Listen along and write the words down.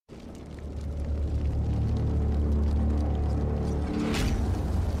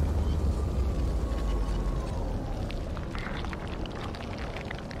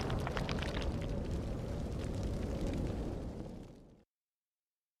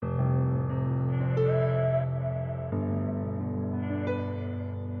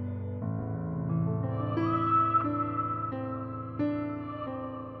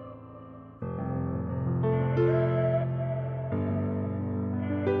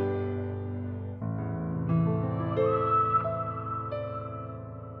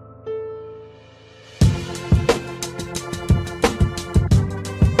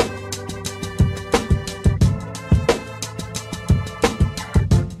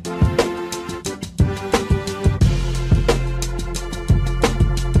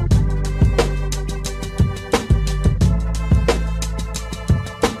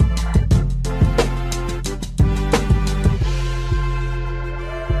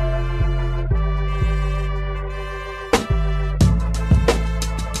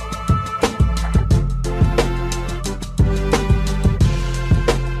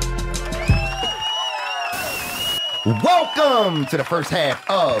Welcome to the first half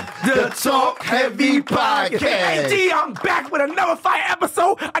of the Talk Heavy Podcast. Hey, G, I'm back with another fire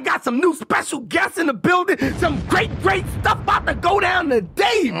episode. I got some new special guests in the building. Some great stuff about to go down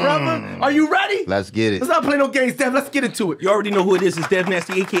today, brother. Are you ready? Let's get it. Let's not play no games, Dev. Let's get into it. You already know who it is. It's Dev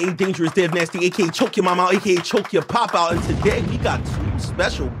Nasty, a.k.a. Dangerous Dev Nasty, a.k.a. Choke Your Mama, a.k.a. Choke Your Pop Out. And today we got two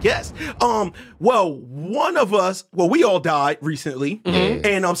special guests. One of us, we all died recently.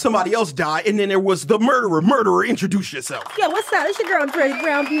 And somebody else died. And then there was the murderer. Murderer, introduce yourself. Yo, what's up? It's your girl, Pretty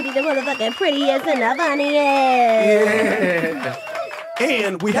Brown Beauty, the motherfucking prettiest and the funniest. Yeah.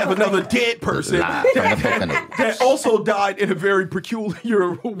 And we have another dead person that also died in a very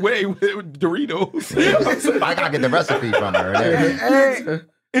peculiar way with Doritos. I gotta get the recipe from her. Hey,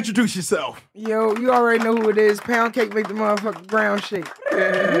 introduce yourself. Yo, you already know who it is. Pound cake make the motherfucking ground shake. Yeah,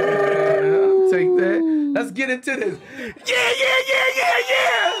 I'll take that. Let's get into this. Yeah.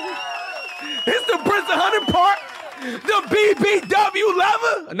 It's the Prince of Hunter Park. The BBW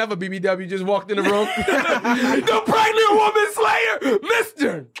lover. Another BBW just walked in the room. The pregnant woman slayer,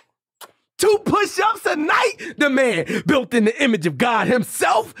 Mr. 2 push-ups a night. The man built in the image of God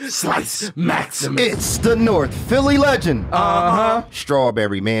himself, Slice Maximus. It's the North Philly legend.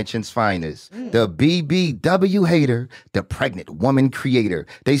 Strawberry Mansion's finest. The BBW hater. The pregnant woman creator.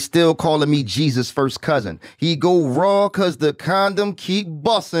 They still calling me Jesus' first cousin. He go raw cause the condom keep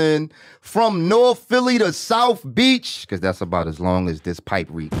bussin'. From North Philly to South Beach, cause that's about as long as this pipe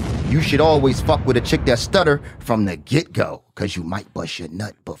reach. You should always fuck with a chick that stutter from the get-go, cause you might bust your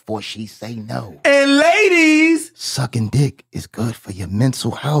nut before she say no. And ladies, sucking dick is good for your mental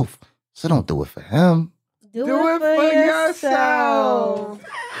health, so don't do it for him. Do it for yourself.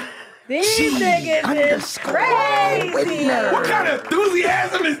 These niggas is crazy. What kind of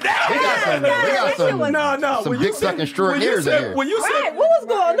enthusiasm is that? We got some When dick sucking short hairs in here. When you said, what was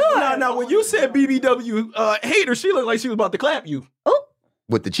going on? No, when you said BBW hater, she looked like she was about to clap you. Oh.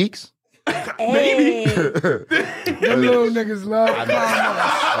 With the cheeks? Maybe. Them little niggas love I'm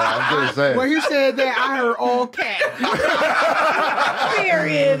just saying. When he said that, I heard all cat.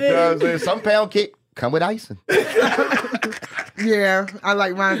 Period. You know what I'm saying? Some pound cake come with icing. Yeah, I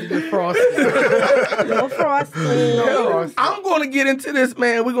like mine to get frosty. No frosting. I'm going to get into this,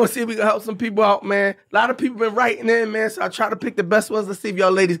 man. We're going to see if we can help some people out, man. A lot of people been writing in, man, so I try to pick the best ones. Let's see if y'all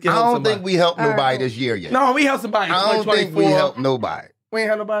ladies can help somebody. I don't think we helped nobody this year yet. No, we helped somebody. I don't think we helped nobody. We ain't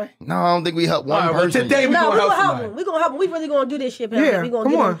help nobody? No, I don't think we helped one person. Today we gonna help them. We gonna help them. We really gonna do this shit, man. Yeah, we gonna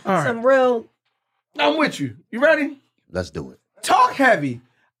give them some real. I'm with you. You ready? Let's do it. Talk heavy.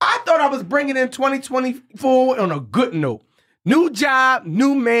 I thought I was bringing in 2024 on a good note. New job,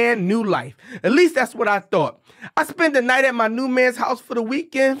 new man, new life. At least that's what I thought. I spent the night at my new man's house for the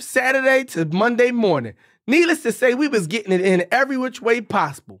weekend, Saturday to Monday morning. Needless to say, we was getting it in every which way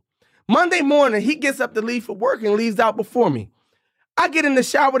possible. Monday morning, he gets up to leave for work and leaves out before me. I get in the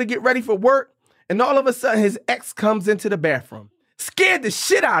shower to get ready for work, and all of a sudden, his ex comes into the bathroom. Scared the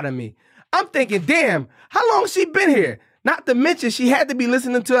shit out of me. I'm thinking, damn, how long she been here? Not to mention, she had to be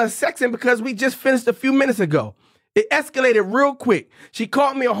listening to us sexing because we just finished a few minutes ago. It escalated real quick. She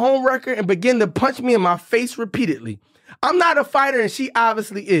called me a home wrecker and began to punch me in my face repeatedly. I'm not a fighter, and she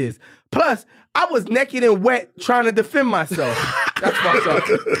obviously is. Plus, I was naked and wet trying to defend myself. That's fucked up.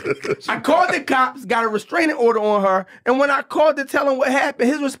 I called the cops, got a restraining order on her, and when I called to tell him what happened,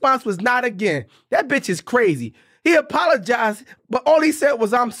 his response was not again. That bitch is crazy. He apologized, but all he said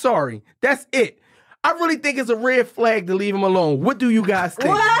was, I'm sorry. That's it. I really think it's a red flag to leave him alone. What do you guys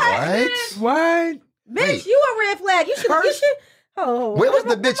think? What? Bitch, you a red flag. You should. Where was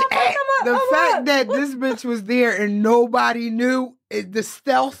the bitch at? The fact that this bitch was there and nobody knew, the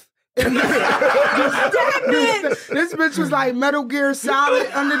stealth. This bitch was like Metal Gear Solid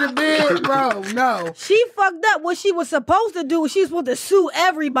under the bed, bro. No. She fucked up what she was supposed to do. She was supposed to sue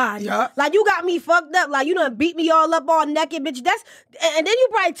everybody. Yep. Like, you got me fucked up. Like, you done beat me all up all naked, bitch. And then you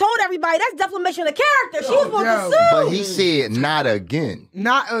probably told everybody that's defamation of character. She was supposed to sue. But he said not again.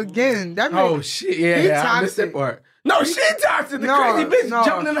 Not again. That shit. Yeah, I missed that part. No, she toxic. The crazy bitch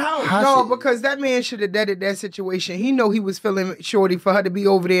jumping in the house. No, because that man should have deaded that situation. He know he was feeling shorty for her to be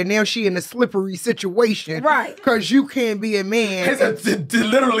over there. Now she in a slippery situation. Right. Because you can't be a man. It's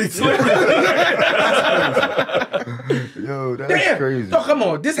literally slippery. Yo, that's crazy. So come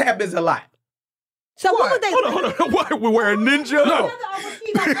on, this happens a lot. So what would they... Hold on. What, we're wearing ninja? No.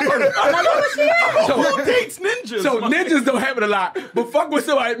 Who dates ninjas? So ninjas don't happen a lot. But fuck with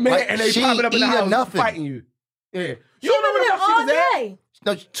somebody, man, and they popping up in the house fighting you. Yeah. You remember the fuck she was there?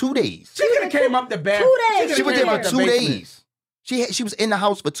 No, 2 days. She could have came up the back. 2 days. She was there for 2 days. She was in the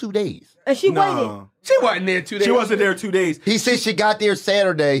house for 2 days. And she waited. She wasn't there 2 days. She wasn't there 2 days. He said she got there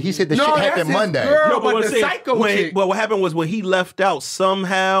Saturday. He said the shit happened Monday. Girl, but but the psycho chick. But what happened was when he left out,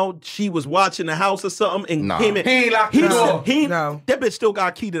 somehow she was watching the house or something and came in. He ain't locked the door. No. That bitch still got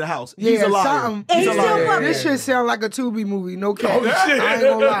a key to the house. Yeah, He's a liar. And He's he's a still liar. fucking. This shit sound like a Tubi movie. No cap. Oh, shit. I ain't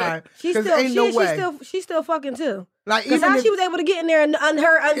gonna lie. She's 'Cause still, ain't no way. she's still fucking too. Like Because even how if, she was able to get in there and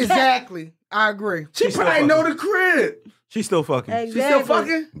her unchecked. exactly. I agree. She probably know the crib. She's still fucking. Exactly. She still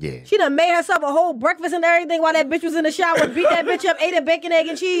fucking? Yeah. She done made herself a whole breakfast and everything while that bitch was in the shower, beat that bitch up, ate a bacon, egg,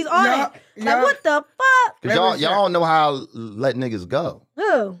 and cheese, all that. Like, what the fuck? Cause y'all don't know how to let niggas go. Who?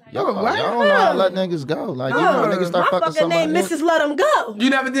 Y'all don't know how to let niggas go. Like, you know, niggas start My fucking fucking name somebody. Mrs. Let 'em Go. You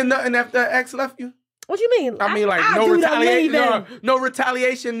never did nothing after ex left you? What you mean? I mean, like, I no do the retaliation, leaving. no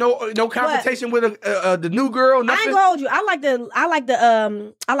retaliation, no confrontation with the new girl. I Nothing. ain't gonna hold you. I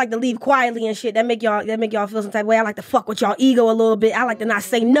like to leave quietly and shit. That make y'all feel some type of way. I like to fuck with y'all ego a little bit. I like to not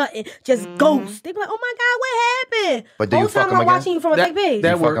say nothing, just ghost. They be like, oh my god, what happened? But do you Whole fuck time him I'm again? watching you from a big page.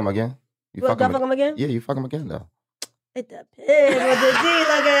 You fuck him again? You Fuck him again? Yeah, you fuck him again though. It depends what the G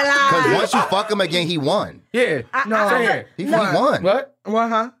looking like. Because once you fuck him again, he won. Yeah. He won. What? What,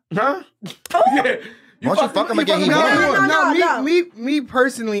 huh? Huh? Oh. Yeah. Once you fuck him again, he No, won. No. Me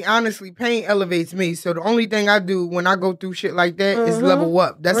personally, honestly, pain elevates me. So the only thing I do when I go through shit like that is level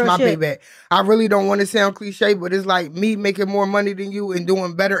up. That's Real my shit. payback. I really don't want to sound cliche, but it's like me making more money than you and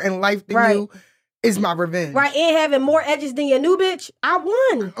doing better in life than Right. you is my revenge. Right, and having more edges than your new bitch, I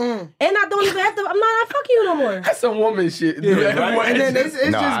won. And I don't even have to, I'm not fucking you no more. That's some woman shit. Yeah, dude. right. And then it's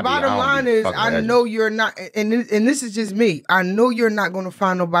No, just I bottom don't line be is fucking I edges. know you're not, and this is just me. I know you're not going to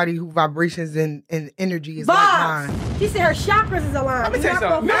find nobody who vibrations and energy is like Vibes. mine. She said her chakras is aligned. Let me tell you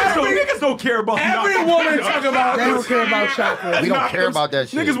something. Niggas don't care about Every knocking- woman talk about They don't care about chakras. We don't knock care them- about that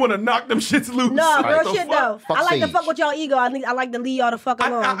shit. Niggas want to knock them shits loose. No, Like, real the shit fuck? though. Fuck I like to Sage. fuck with y'all ego. I like to leave y'all the fuck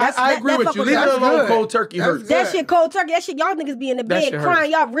alone. I agree with you. Leave That it alone. good. Cold turkey That's hurts. good. shit cold turkey. That shit, y'all niggas be in the That bed shit crying.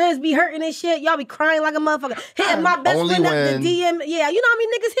 Y'all ribs be hurting and shit. Y'all be crying like a motherfucker. Hitting my best Only friend up when- the DM. Yeah, you know how many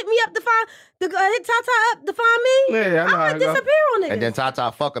niggas hit me up to find, hit Tata up to find me? Yeah, I know I how might it go. disappear on niggas. And then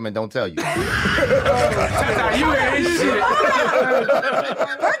Tata fuck him and don't tell you. Tata, you ain't shit.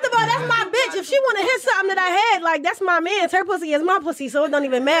 First of all, that's my bitch. If she want to hit something that I had, like, that's my man's. Her pussy is my pussy, so it don't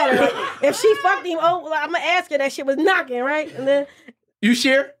even matter. Like, if she fucked him, I'm going to ask her that shit was knocking, right? And You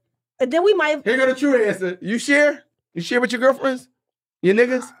share? then we might... Here go the true answer. You share? You share with your girlfriends? Your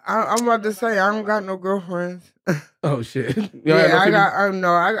niggas? I'm about to say I don't got no girlfriends. Oh shit. Yeah,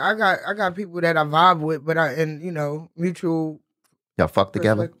 I got people that I vibe with, but mutual. Y'all fuck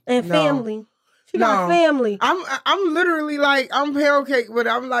together? And No. family. She got No. family. I'm literally like I'm pound cake, but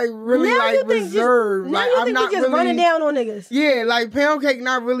I'm like really Now like you think reserved. now Like you I'm think not we just really running down on niggas. Yeah, like pound cake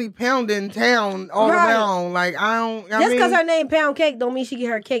not really pounding town all Right. around. Like I don't. Just because her name Pound Cake don't mean she get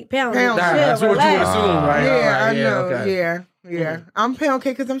her cake pounded. Pound Chill, cake. That's what you would relax. assume, right? Yeah, All right, I know. okay. Yeah. I'm pound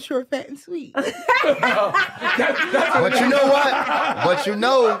cake because I'm short, fat, and sweet. But you know what? But you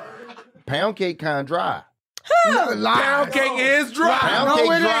know, pound cake kind of dry. Pound cake is dry. Pound No, cake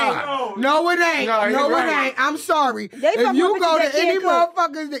it dry. ain't. No, it ain't. No, you're No, it right. ain't. I'm sorry. They If fuck you with go bitches to that any can't cook.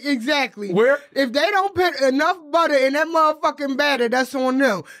 motherfuckers, exactly. Where? If they don't put enough butter in that motherfucking batter, that's on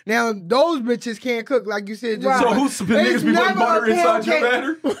them. Now, those bitches can't cook, like you said. Just Right. So like- who's the niggas It's be putting never butter a inside your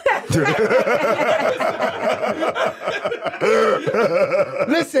pound batter?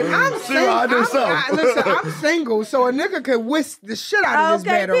 Listen, I'm single. I do something. Listen, I'm single, so a nigga could whisk the shit out of this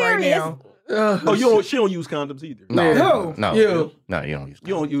Okay, batter right period. now. Oh, she don't use condoms either. No, No. no, You. no, you don't use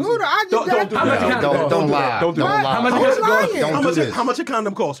You don't use Who it. the- I just Don't got- do How much that. condom Don't cost? lie. Don't do Don't that. lie. How much Who's lying? Don't do this. How much a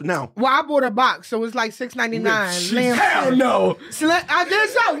condom cost now? Well, I bought a box, so it's like $6.99. Lamb Hell skins. no. I did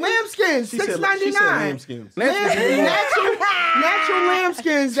so. Lamb skins, She said $6.99. lambskins. Natural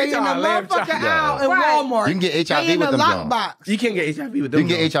lambskins. They in the talking lamb motherfucking chop. aisle in Right. Walmart. You can get HIV they in with the them Jones. lockbox. You can't get HIV with You them. can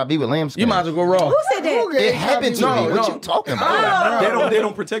get HIV with lamb skin. You might as well go raw. Who said that? Who get It happened to HIV? me. What no. you talking about? They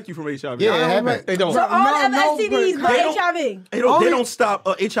don't protect you from HIV. Yeah, it happened. They don't. So all No, of no, STDs but but- They don't- HIV. They don't stop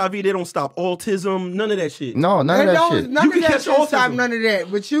HIV. They don't stop autism. None of that shit. No, none of None that of shit. You that can catch shit stop autism. none of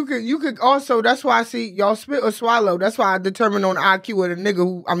that. But you could also. That's why I see y'all spit or swallow. That's why I determine on IQ of the nigga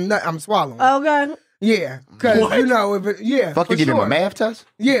who I'm swallowing. Okay. Yeah, because What? you know if it, yeah. Fuck, for you give him sure. a math test?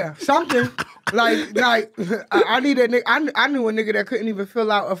 Yeah, something like I need a nigga. I knew a nigga that couldn't even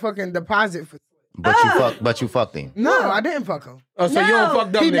fill out a fucking deposit for. But you fucked him. No, I didn't fuck him. Oh, so you No. don't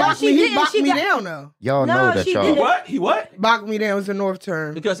fuck dumb He niggas. boxed me. She He didn't. boxed She me got- down though. Y'all No, know that she y'all. didn't. What? He what? Boxed me down was a North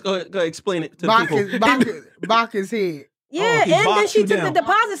term. Because go explain it to the Box people. his head. Yeah, he and then boxed she you took down. the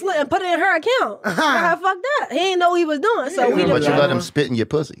deposit slip and put it in her account. Got her fucked up. He didn't know what he was doing. So we But just you let him spit in your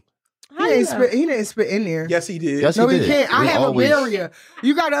pussy. He didn't spit in there. Yes, he did. Yes, No, he he did. can't. I We have always- a barrier.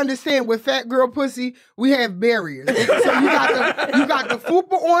 You got to understand, with fat girl pussy, we have barriers. So you got the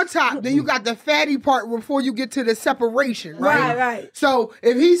fupa on top, then you got the fatty part before you get to the separation, right? Right. So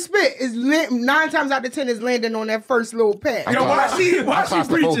if he spit, 9 times out of 10 is landing on that first little pad. Yo, why she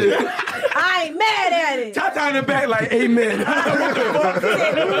preaching? I ain't mad at it. Tata in the back like, amen.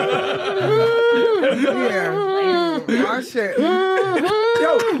 Yeah. My shit.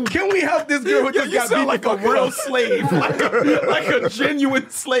 Yo, can we help this girl who just You got sound beat like the a fuck real up? slave, like a genuine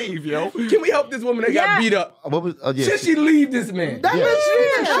slave, yo. Can we help this woman that got beat up? What was? Yeah, Should she leave this man? That Yeah.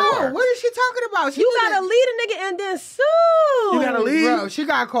 bitch, Yeah. sure. What is she talking about? She You did gotta it- lead a nigga and then sue. You gotta leave? Bro, she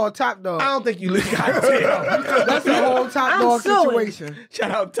got called top dog. I don't think you leave. Goddamn. That's the whole top I'm dog suing. situation.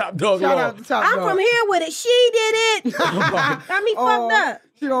 Shout out Top Dog Shout Law. out to top I'm dog. from here with it. She did it. Got me fucked up.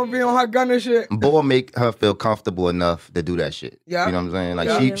 She don't be on her gun and shit. Boy make her feel comfortable enough to do that shit. Yeah. You know what I'm saying? Like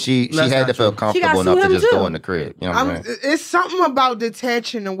Yeah. she That's had not to feel true. comfortable gotta enough sue to him just too. go in the crib. You know what I'm saying? It's something about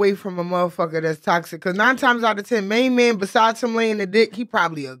detaching away from a motherfucker that's toxic. Because 9 times out of 10, main man, besides him laying the dick, he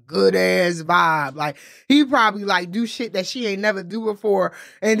probably a good ass vibe. Like, he probably like do shit that she ain't never do before.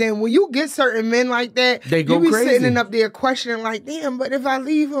 And then when you get certain men like that, They go you be crazy. sitting up there questioning like, damn, but if I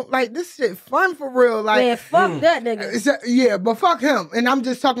leave him, like, this shit fun for real. Like, Man, fuck that nigga. yeah, but fuck him. And I'm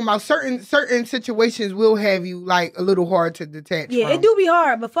just talking about certain situations will have you like a little hard to detach Yeah, from. it do be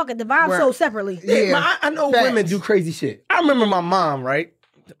hard, but fuck it, the vibe Right. sold separately. Yeah. But I know Facts. women do crazy shit. I remember my mom, right?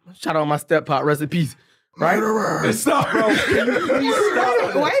 Shout out my step pot, rest in peace. Right? Stop, bro. Can you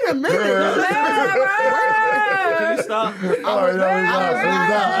stop? Wait a minute. Can you stop?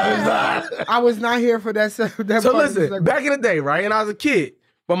 I was not here for that. That So part of the listen, segment. back in the day, right? And I was a kid.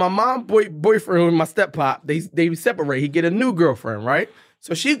 But my mom boyfriend with my step pop, they separate. He get a new girlfriend, right?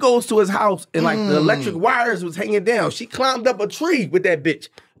 So she goes to his house and like the electric wires was hanging down. She climbed up a tree with that bitch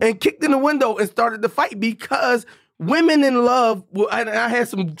and kicked in the window and started to fight because women in love, well, I had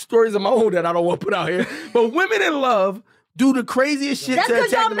some stories of my own that I don't want to put out here, but women in love do the craziest shit That's to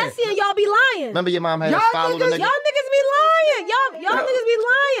because attack y'all the man. messy and y'all be lying. Remember your mom had Y'all us follow the niggas- nigga? Y'all niggas be lying. Y'all niggas be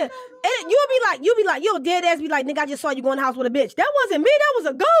lying. And you'll dead ass be like, nigga, I just saw you go in the house with a bitch. That wasn't me, that was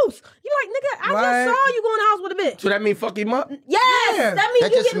a ghost. You like, nigga, I Right. just saw you go in the house with a bitch. So that mean fuck him up? Yes, Yeah. that means That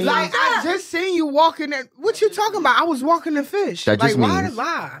you just get means- Like, fucked I up. just seen you walking that. What you talking about? I was walking the fish. That like, just why means the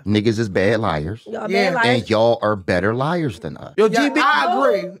lie? niggas is bad liars. Y'all Yeah. bad liars. And y'all are better liars than us. Yo, Yeah, GB, I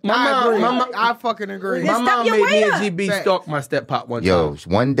agree. My I mom- agree. my mom- I fucking agree. Just my step mom your made way me and up. GB Facts. stalk my step pop one Yo,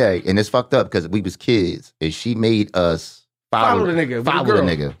 time. one day, and it's fucked up because we was kids, and she made us Follow the nigga with the Follow the girl.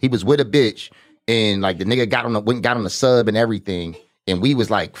 nigga. He was with a bitch, and like the nigga got on the sub and everything, and we was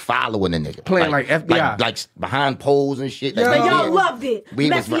like following the nigga, Playing like FBI. like behind poles and shit. Yeah. Like, And we y'all did. loved it. We was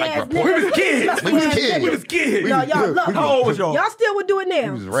Messy like ass report- We niggas. was kids. Messy We was ass kids. niggas. We was kids. Y'all loved it. How old was y'all? Y'all still would do it now.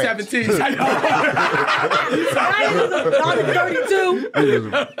 We was rats. 17. Y'all is 32.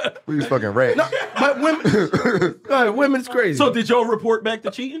 We was fucking rats. But women, women's crazy. So did y'all report back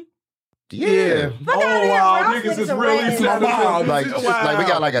to cheating? Yeah. Fuck outta here, bro. Y'all niggas is niggas are really rats. smart. Like we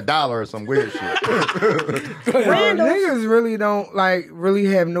got like $1 or some weird shit. Niggas really don't like really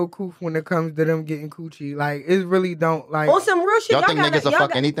have no coof when it comes to them getting coochie. Like, it really don't like. On some real shit, Y'all think gotta- niggas will y'all fuck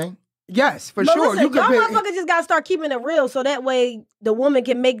got- anything? Yes, for But sure. listen, You could y'all pick. motherfuckers just gotta start keeping it real, so that way the woman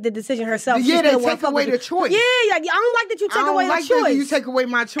can make the decision herself. She Yeah, they still wanna take fuck away with the you. choice. Yeah, like, I don't like that you I take don't away like the choice. that you take away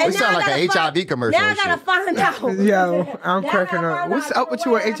my choice. And It sound now like I an gotta HIV find- commercial Now I and gotta shit. find out. Yo, I'm Now I cracking gotta up. find What's out up with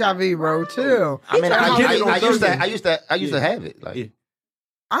you with your way. HIV, bro? Chill. I mean, trying to get it on I used to have it. Like, Yeah.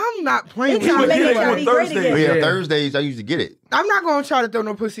 I'm not playing He with trying to you. make get it on HIV great Thursday. again. yeah, Yeah. Thursdays I used to get it. I'm not gonna try to throw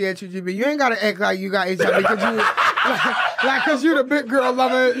no pussy at you, GB. You ain't gotta act like you got HIV because you, like, cause you the big girl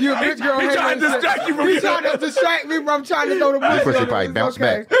lover. You a big girl. he hater trying and to shit. distract you from He getting- trying to distract me from trying to throw the pussy. pussy on probably him. bounce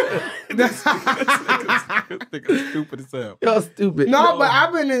Okay. Nigga stupid as hell. Y'all stupid. No, but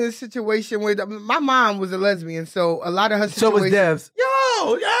I've been in a situation where my mom was a lesbian, so a lot of her So was situations. Devs. Yo,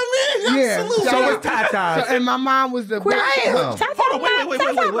 I mean, Yeah. salute. So Yeah. was Tata. So, and my mom was the Damn. Hold on, wait.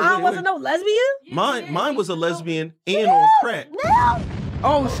 Mom wasn't no lesbian. Mine was a lesbian and on crack. No.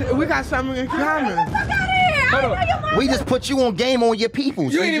 Oh, shit, we got something in common. Fuck out of here. I didn't know your mom. We just put you on game on your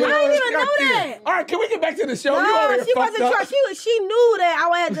people. You ain't even I didn't even know Goddamn. that. All right, can we get back to the show? you No, already she fucked wasn't up. trust. She knew that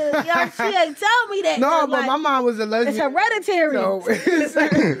I had to. She ain't tell me that. No, So, but like, my mom was a lesbian. it's hereditary. So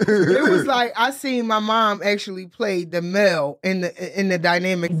it was like I seen my mom actually play the male in the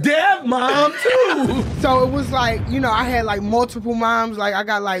dynamic. Dev mom too. So it was like, you know, I had like multiple moms. Like I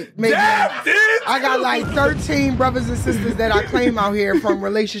got like maybe Dev did. I got like 13 brothers and sisters that I claim out here from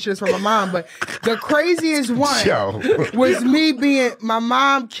relationships from my mom. But the craziest one Yo. was me being my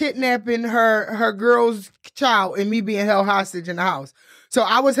mom kidnapping her girl's child and me being held hostage in the house. So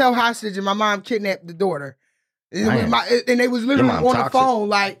I was held hostage and my mom kidnapped the daughter. And, they was literally Your mom on the toxic. phone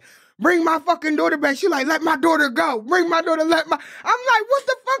like, bring my fucking daughter back. She like, let my daughter go. Bring my daughter, I'm like, what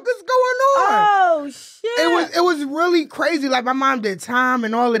the fuck is going on? Oh shit! It was really crazy. Like my mom did time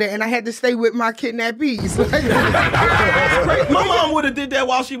and all of that, and I had to stay with my kidnappees. My mom would have did that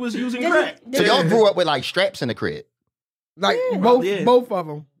while she was using crack. So y'all grew up with like straps in the crib. Like Yeah. both of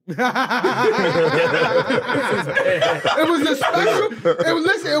them. It was a special.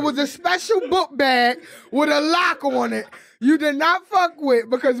 It was a special book bag with a lock on it. You did not fuck with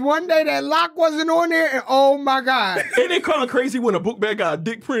because one day that lock wasn't on there, and oh my god! Ain't it kind of crazy when a book bag got a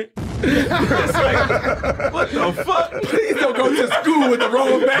dick print? It's like, what the fuck? Please don't go to school with the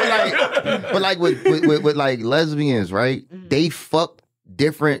wrong bag. But like with like lesbians, right? They fuck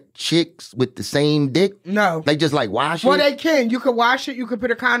different chicks with the same dick. No, They just like wash well it. they can. You could wash it. You could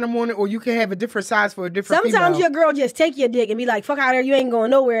put a condom on it, or you can have a different size for a different. Sometimes female. your girl just take your dick and be like, "Fuck out of there, you ain't going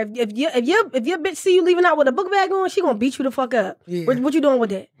nowhere." If your bitch see you leaving out with a book bag on, she gonna beat you the fuck up. Yeah. What you doing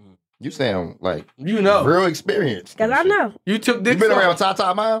with that? You sound like You know. real experience. Cause I know. You took You dick been suck. around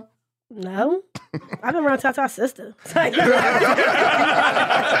Tata, mom? No, I've been around Tata's sister.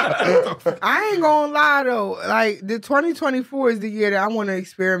 I ain't gonna lie though. Like the 2024 is the year that I want to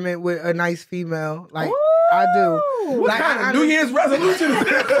experiment with a nice female. Like I do. Ooh. What Like, kind I- of New Year's resolution?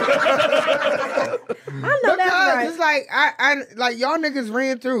 I know that's Because right. it's like I like y'all niggas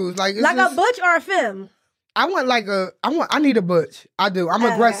ran through. It's like it's Like just, a butch or a femme. I need a butch. I do. I'm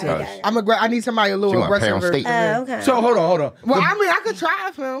aggressive. okay. I need somebody a She little want aggressive. pound steak. Okay. So hold on. Well, I mean, I could try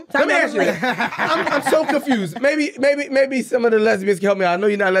it, film. Let me ask you this. I'm so confused. Maybe some of the lesbians can help me out. I know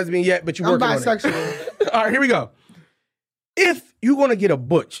you're not lesbian yet, but you're I'm working on it. bisexual. All right, here we go. If you're gonna get a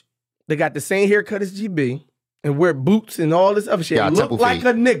butch that got the same haircut as GB and wear boots and all this other shit, Yeah, and temple look like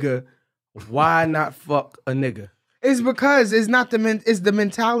fade. a nigga, why not fuck a nigga? It's because it's not it's the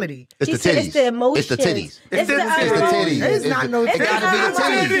mentality. It's She the said titties. it's the emotions. It's the titties. It's the It's the titties. It's not no. It gotta be the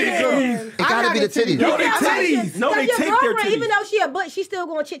emotions. titties. It gotta be the titties. Yo, they Yeah, titties. No, they your take their girlfriend, titties. even though she a butch, she's still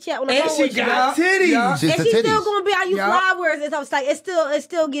going to chit chat on the And phone she with you. got Yeah. titties. Yeah. Just And the she's still titties. going to be how you Yeah. flowers. It's like it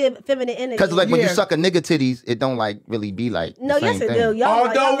still give feminine energy. Because like when you Yeah. suck a nigga titties, it don't like really be like the no, same yes it thing. do. Y'all,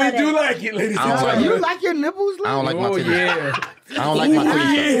 Although y'all we love do that. like it, ladies I and don't like gentlemen. You like your nipples? I don't like my Oh titties. yeah. I don't like my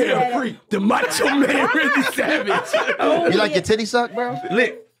titties. Yeah, freak. The macho man really savage. You like your titty suck, bro?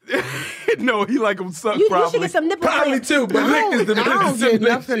 Lick. No, he like them suck You should probably. get some nipple Probably clamps. too, but lick is the I don't get simulation.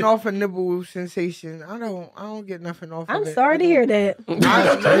 nothing off a nipple sensation. I don't get nothing off. I'm of it. sorry to hear that.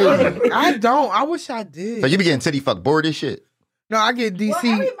 I don't. I wish I did. So you be getting titty fuck bored as shit. No, I get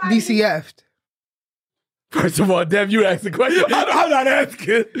everybody- DCF'd. First of all, Dev, you asked the question. I'm not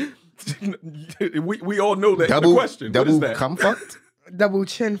asking. we all know that. The question. What is double that? cum fucked? Double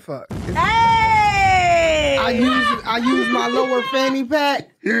chin fuck. Hey! I use my lower fanny pack,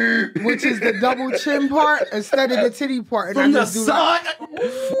 which is the double chin part, instead of the titty part. And From I the just do like, side.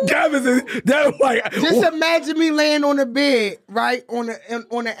 That like just imagine me laying on the bed, right, on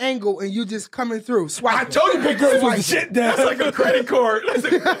an angle, and you just coming through. I Swipe. told you big girls was the shit. That's like a credit card. That's I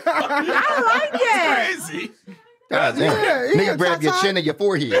like that. crazy. God damn. Yeah, Nigga grab your sometimes- chin and your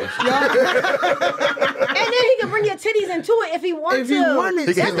forehead. And then he can bring your titties into it if he wants If to. he wanted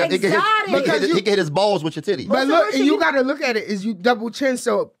He to. can, That's hit, exotic. he can hit his balls with your titty. But So look, what and should you you- got to look at it is you double chin,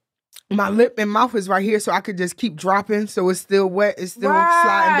 so my lip and mouth is right here, so I could just keep dropping, so it's still wet, it's still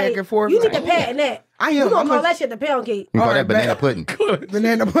sliding back and forth. You need to patent that. I You am. gonna I'm call a that shit the pound cake. You call All that right, banana bet. pudding.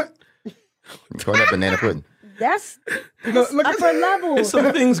 banana butt. You call that banana pudding. That's Look at upper level. There's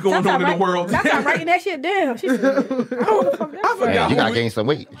some things going on in the world. That's not writing that shit down. She said, I don't know what the fuck that was. Man, you gotta gain some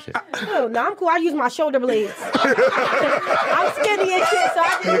weight. and shit. Oh, no, I'm cool. I use my shoulder blades. I'm skinny and shit, so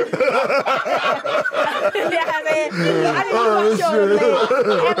I just yeah, man. I just use my shoulder blades.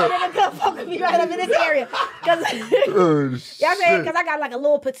 Everybody come fuck with me right up in this area. Cause I got like a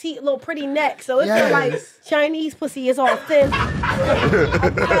little petite, little pretty neck, so it's Yes. like Chinese pussy is all thin.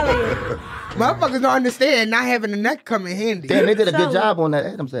 I'm telling you. Motherfuckers don't understand not having a neck come in handy. Damn, they did a good So- job on that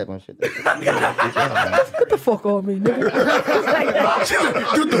Adam's apple and shit. Get the fuck off me, nigga.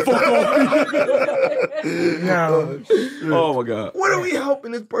 Get the fuck off me. No. Oh my god. What are we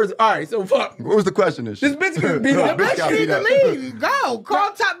helping this person? All right, so fuck. What was the question? And This shit? bitch gonna beat up. Bitch got You need beat to up. leave. Go.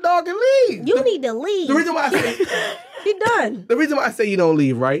 Call Top Dog and leave. You need to leave. The reason why I say She done. the reason why I say you don't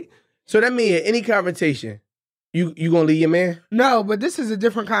leave, right? So that means any confrontation, you gonna leave your man? No, but this is a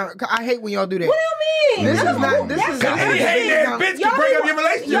different kind. I hate when y'all do that. What do you mean? This is not. This is. Any hating ass bitch can break up your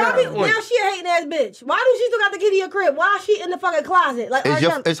relationship. Y'all be, now she a hating ass bitch. Why do she still got the key to your crib? Why is she in the fucking closet? Like,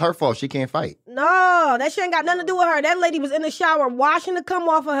 It's her fault. She can't fight. No, that shit ain't got nothing to do with her. That lady was in the shower washing the cum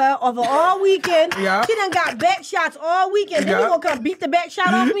off of her over all weekend. Yeah. She done got back shots all weekend. Then you gonna come beat the back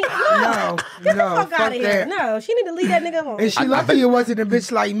shot off me? No. Get the fuck out of here. that. No, she need to leave that nigga alone. And she lucky it wasn't a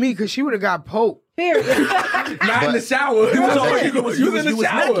bitch like me, because she would have got poked. Period. Not in the shower. You was in the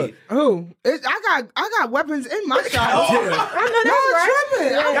shower. naked. Who? I got weapons in my shower. I know that's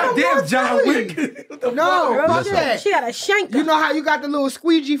right. Goddamn John Wick. What the No, Girl, fuck she- that. She got a shank. You know how you got the little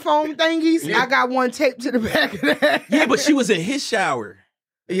squeegee foam thingies? Yeah. I got one taped to the back of that. Yeah, but she was in his shower.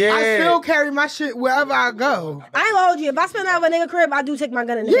 Yeah. I still carry my shit wherever I go. I ain't gonna hold you. If I spend out with a nigga crib, I do take my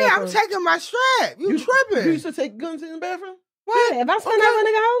gun in the Yeah, bathroom. I'm taking my strap. You tripping? You used to take guns in the bathroom? What? Yeah, if I spend out with a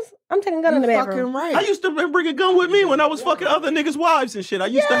nigga house, I'm taking a gun in the You bathroom. fucking right. I used to bring a gun with me when I was fucking other niggas' wives and shit. I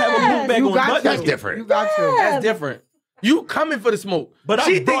used to have a boot bag You on got butt to. That's naked. different. You got to. That's different. You coming for the smoke. But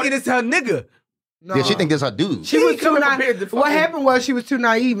she I brought- thinking it's her nigga. No. Yeah, she think this her dude. She She was ain't too coming naive. prepared to What fucking- happened was she was too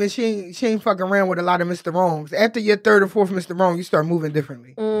naive, and she ain't fucking around with a lot of Mr. Wrongs. After your third or fourth Mr. Wrong, you start moving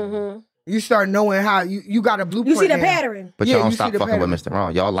differently. Mm-hmm. You start knowing how you got a blueprint. You see the now. pattern. But Yeah, y'all don't you stop see the fucking with pattern. Mr.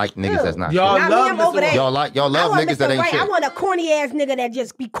 Wrong. Y'all like niggas that's not Y'all shit. Not me, love I'm Mr. over that. Y'all I love want niggas that Mr. ain't Right. shit. I want a corny ass nigga that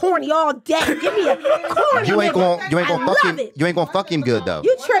just be corny all day. Give me a corny You ain't nigga. gonna I fuck love him. it. You ain't gonna fuck him good though.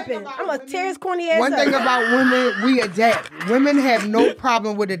 You tripping. I'm gonna tear his corny ass One up. thing about women, we adapt. Women have no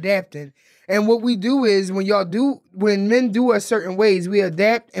problem with adapting. And what we do is when men do us certain ways, we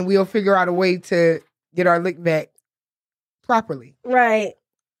adapt and we'll figure out a way to get our lick back properly. Right.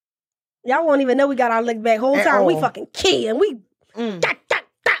 Y'all won't even know we got our lick back. Whole At time we all. fucking keying. We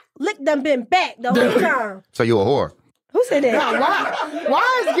lick done been back the whole time. So you a whore. Who said that? Now,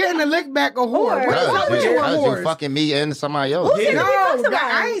 why is getting a lick back a whore? Whore. What is up with you and Cause you whores? fucking me and somebody else. Who said No, that we fucked I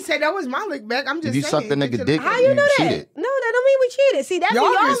somebody? ain't say that was my lick back. I'm just If you saying. suck the nigga get to dick, How you know that? cheated. No, that don't mean we cheated. See, that's Y'all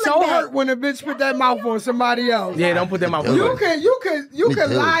when y'all get lick so back. hurt when a bitch put that mouth on somebody else. Yeah, don't put them out. Me You Me can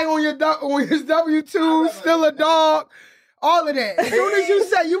too. lie on your W-2, steal a dog, all of that. As soon as you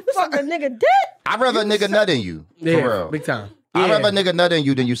say you Suck a fuck, nigga dick. I'd rather a nigga nut in you. For Yeah, real. big time. I'd Yeah. rather a nigga nut in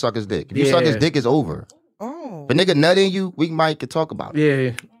you than you suck his dick. If you suck his Yeah. dick, it's over. oh, If a nigga nut in you, we might could talk about it.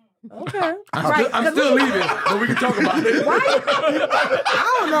 Yeah. Okay. I'm still leaving, but we can talk about it.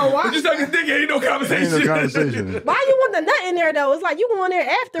 I don't know why. You suck his dick, ain't no conversation. Why you want the nut in there though? It's like you going there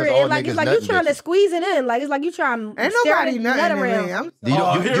after 'Cause it. all It's like niggas you nutting trying to bitches. squeeze it in. Like it's like you trying to Ain't stare nobody the nut nothing in around. me. I'm, You,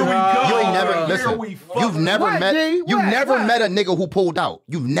 Oh, you, here you, we you go. ain't never Here listen. we You've never What, met. G? You've What? never What? met a nigga who pulled out.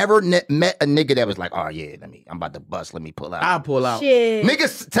 You've never met a nigga that was like, oh yeah, I'm about to bust. Let me pull out. I'll pull out. Shit.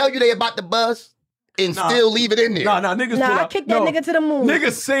 Niggas tell you they about to bust and Nah. still leave it in there. Nah, niggas pull Nah, I out. kicked that nigga to the moon.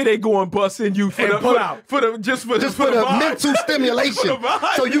 Niggas say they going busting you for And the pull out. for the just for Just for the vibe. mental stimulation. For the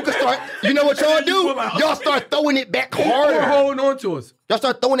vibe. So you can start, you know what y'all And then you do? pull out. Y'all start throwing it back Or harder. holding on to us. Y'all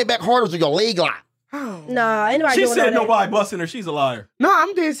start throwing it back harder so your leg lock. Nah, ain't nobody She doing said all that. nobody busting her. She's a liar. no,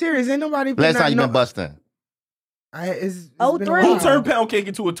 I'm dead serious. Ain't nobody. Last time you been busting. It's Oh, been a three. while. Who turned pound cake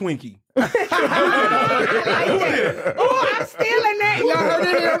into a Twinkie? Oh, I'm stealing that. Y'all heard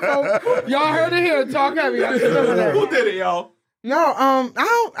it here, folks. Y'all heard it here. Talk heavy. I'm stealing that. Who did it, y'all? No,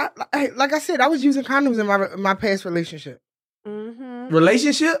 like I said, I was using condoms in my past relationship. Mm-hmm.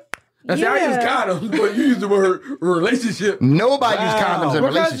 Relationship? I said, I use Yeah. condoms, but you use the word relationship. Nobody use condoms in Wow.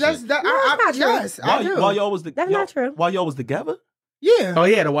 Because relationships. that's that. No, it's not true. Yes, I do. While y'all was That's not true. While y'all was together? Yeah. Oh,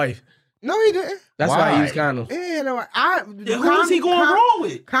 he had a wife. No, he didn't. That's why Why? I use condoms. Yeah, no, Yeah, who was he going wrong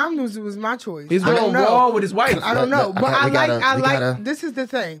with? Condoms was my choice. He's I don't going know. raw with his wife. I don't know, Look, but I I we gotta- like. we gotta- This is the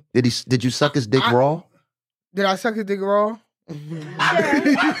thing. Did you suck his dick raw? Did I suck his dick raw? It's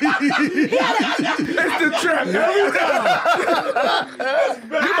the trap. Every time.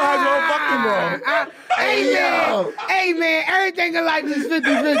 You might as well fuck him wrong. Hey man, everything in life is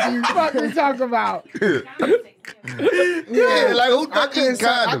 50-50. Fuck we talk about. Yeah, like who I fucking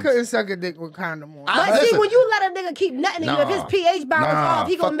condoms? couldn't suck a dick with condom on. But see, Listen. when you let a nigga keep nutting in you, if his Nah. pH balance Nah, off,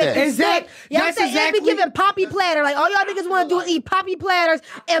 he gonna fuck make that. you Exact- sick. You know what I'm that's saying? They be exactly- giving poppy platter. Like, all y'all niggas want to do is eat poppy platters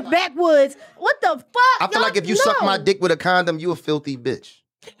and backwoods. What the fuck? I feel Y'all like if you suck know. my dick with a condom, you a filthy bitch.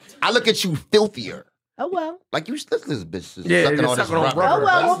 I look at you filthier. Oh, well. Like you, this bitch is Yeah, sucking just all this sucking on rubber. rubber. Oh,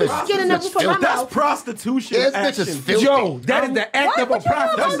 well. What This was bitch- skinning this up bitch from my filthy. That's mouth? prostitution. Yeah, this bitch action. is filthy. Yo, that is the act Why of a would you know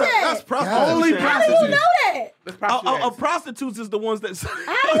prostitute. about that? That's prostitution. Only How do you prostitutes. know that? That's prostitute. Prostitutes is the ones that.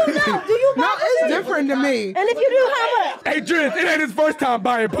 How do you know? Do you No, buy it's pussy? different to me. And if you do, how much? Hey, Driz, it ain't his first time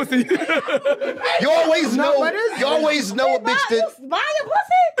buying pussy. You always No, know. what is You it? always know a bitch that. You buying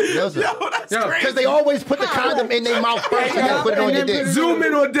pussy? Yo, that's crazy. Because they always put the condom in their mouth first and then put it on your dick. Zoom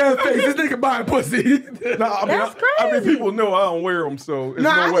in on Dan's face. This nigga buying pussy. That's I mean, crazy. people know I don't wear them, so it's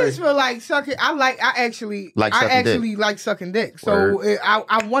No, no I way. just feel like sucking. I actually Like sucking dick. like sucking dick. So Word.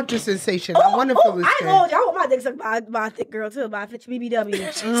 I want the sensation. I want to feel this I ain't thing. gonna hold you. I want my dick sucked by a thick girl too, by a bitch BBW.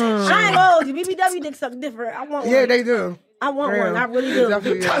 I ain't gonna hold you. BBW dick suck different. I want one. Yeah, they do. I want Yeah. one. I really do.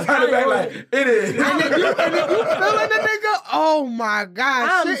 Definitely, yeah. I got it back like, it is. And if you feeling the nigga, oh my god,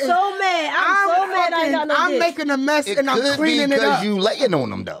 I'm shit is- so mad. I'm so mad I ain't got no I'm dick. making a mess It and I'm could be cleaning it because up. you laying on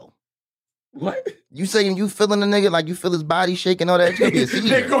them, though. What? You saying you feeling the nigga like you feel his body shaking, all that. It's gonna be a They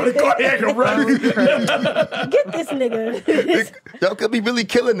seizure. go to cardiac arrest. Get this nigga. That could be really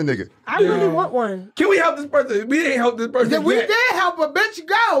killing the nigga. I really want one. Can we help this person? We ain't help this person. Then we yet. did help a bitch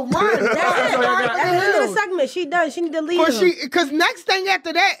go. Run. That's it. That's the end of the segment. She done. She need to leave. Because next thing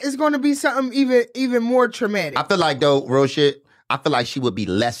after that is going to be something even more traumatic. I feel like, though, real shit, I feel like she would be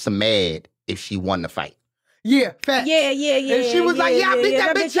less mad if she won the fight. Yeah, facts. Yeah. And she was like, I beat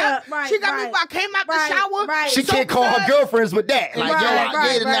that bitch up. Right, She got me. right. I came out the Right, shower. right. She So can't call her fast. girlfriends with that. Like, Right, yo,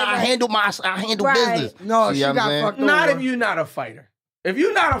 right, now I right. handle Right. business. No, See she what I'm got saying? fucked Not over. if you're not a fighter. If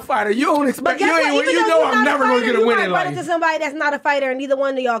you're not a fighter, you don't But expect. guess You what? ain't. Even You though know you're I'm not never a gonna fighter, get a you win might in run life. into somebody that's not a fighter, and neither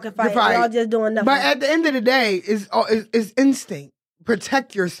one of y'all can fight. fight. Y'all just doing nothing. But at the end of the day, it's instinct.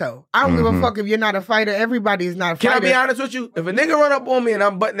 Protect yourself. I don't give a fuck if you're not a fighter. Everybody is not a Can fighter. I be honest with you? If a nigga run up on me and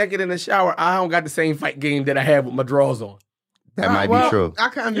I'm butt naked in the shower, I don't got the same fight game that I have with my drawers on. That might Well, be true. I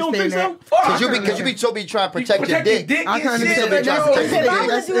can You don't understand think that. so? Fuck. Because you be so be trying to protect your dick. I and can shit. understand Like, that. yo, That's if I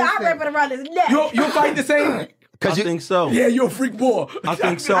That's was to do it, I'd instinct. wrap it around his neck. You'll fight the same? I think so. Yeah, you're a freak boy. I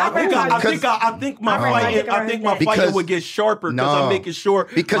think so. I think my Because- fighting would get sharper because No. I'm making sure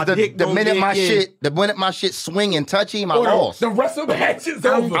Because my the dick don't minute get my in. shit swing and touch him, I Oh, lost. The wrestle match is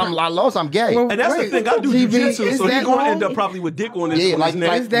over. I lost. I'm gay. Well, And that's Wait, the thing. I do GB, jujitsu, is so he that gonna end long? up probably with dick on his, Yeah, on his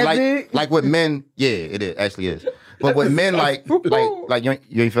neck. Is that big? like with men, yeah, it is actually is. But with men, like you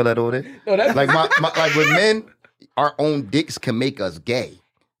ain't feel that over there. No, that's- Like like with men, our own dicks can make us gay.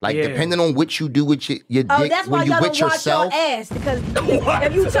 Like Yeah. depending on what you do with your Oh, dick that's why when you y'all with don't wash yourself. your ass, because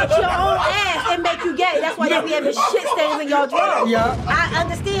if you touch your own ass, it make you gay. That's why y'all be having shit stains in your drawers. Yeah. I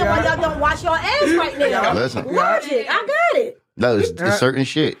understand why y'all don't wash your ass right now. Listen. Logic, I got it. No, it's certain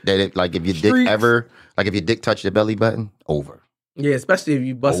shit that if your dick Streets. ever if your dick touch the belly button, over. Yeah, especially if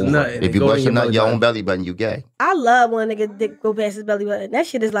you bust a Over. nut. and If it you go in bust a nut in your belly own belly button, you gay. I love when a nigga dick go past his belly button. That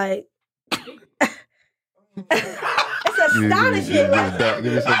shit is like, it's astonishing. Like,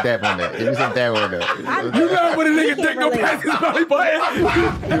 Give me some dap on that. Give me some dap on that. button. You know when a nigga dick go relate. past his belly button?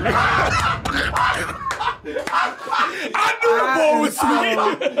 I knew the boy was sweet.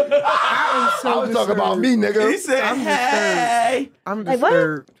 I was talking about me, nigga. He said, "Hey." I'm Like, what?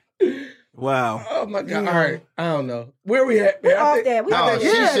 disturbed. Wow. Oh my god! All right, I don't know where we at. Man, I off think- that. We No, off that. she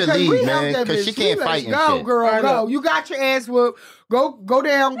should 'cause leave, we man, helped that 'cause bitch. she can't We fight and Go, shit. girl, I know. go. You got your ass whooped. Go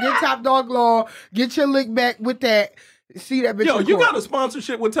down, get Top Dog Law, get your lick back with that. See that bitch. Yo, in you court. got a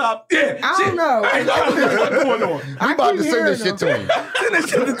sponsorship with Top? Yeah, I don't know. I know what's going on. We about to keep send this hearing shit to him. Send that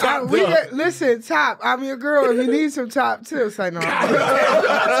shit to Top We Dog. listen, Top. I'm your girl. If you need some Top tips, I know. And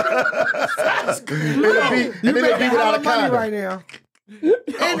then You it'll be making without hella a money condom. right now.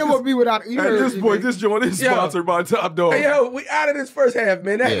 And it will be without. You At heard this me, point, man. this joint is Yo. sponsored by Top Dog. Hey, yo, we out of this first half,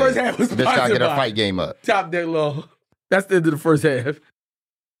 man. That first half was Bitch gotta sponsored get her by fight game up. Top Deck Law. That's the end of the first half.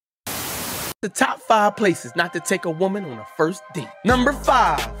 The top 5 places not to take a woman on a first date. Number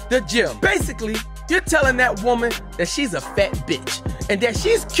 5, the gym. Basically, you're telling that woman that she's a fat bitch and that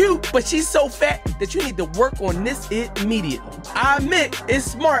she's cute, but she's so fat that you need to work on this immediately. I admit, it's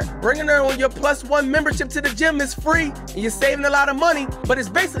smart. Bringing her on your +1 membership to the gym is free and you're saving a lot of money, but it's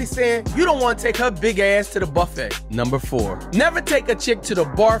basically saying you don't want to take her big ass to the buffet. Number 4, never take a chick to the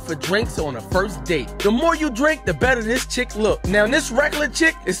bar for drinks on a first date. The more you drink, the better this chick look. Now, this regular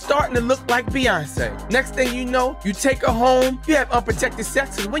chick is starting to look like Beyonce. Next thing you know, you take her home, you have unprotected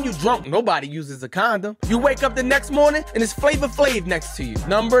sex, and when you drunk, nobody uses a condom. You wake up the next morning, and it's Flavor Flav next to you.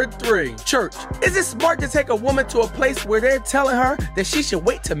 Number 3, church. Is it smart to take a woman to a place where they're telling her that she should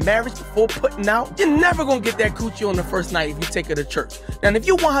wait to marriage before putting out? You're never gonna get that coochie on the first night if you take her to church. And if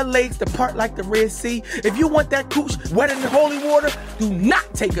you want her legs to part like the Red Sea, if you want that cooch wet in the holy water, do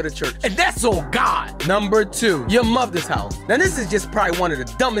not take her to church. And that's on God. Number 2, your mother's house. Now this is just probably one of the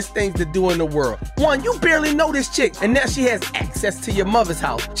dumbest things to do in the world. 1, you barely know this chick, and now she has access to your mother's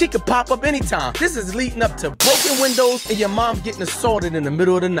house. She could pop up anytime. This is leading up to broken windows and your mom getting assaulted in the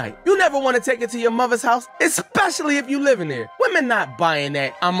middle of the night. You never want to take her to your mother's house, especially if you live in there. here. Women not buying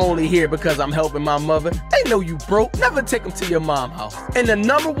that. I'm only here because I'm helping my mother. They know you broke. Never take them to your mom's house. And the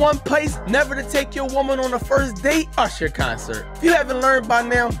 #1 place never to take your woman on a first date, Usher concert. If you haven't learned by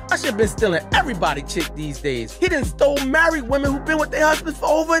now, Usher been stealing everybody chick these days. He done stole married women who been with their husbands for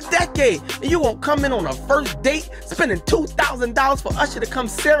over a decade. And you gonna come in on a first date, spending $2,000 for Usher to come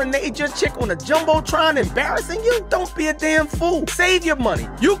serenade your chick on a Jumbotron, embarrassing you? Don't be a damn fool. Save your money.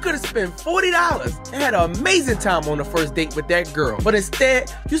 You could have spent $40 and had an amazing time on the first date with that girl. But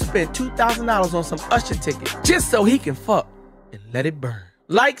instead, you spent $2,000 on some Usher tickets just so he can fuck and let it burn.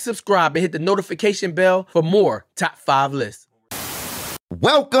 Like, subscribe, and hit the notification bell for more Top 5 lists.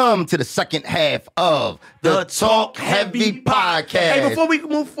 Welcome to the second half of the Talk Heavy Podcast. Hey, before we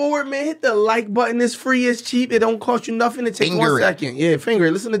move forward, man, hit the like button. It's free, it's cheap. It don't cost you nothing. It takes Finger 1 it. second. Yeah, finger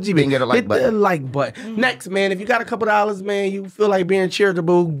it. Listen to GB. Finger the like hit button. the like button. Next, man, if you got a couple dollars, man, you feel like being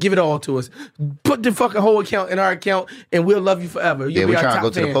charitable, give it all to us. Put the fucking whole account in our account, and we'll love you forever. You'll Yeah, be we're our trying to top go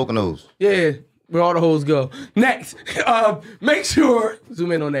to the fan. Poconos. Yeah, where all the hoes go. Next, make sure,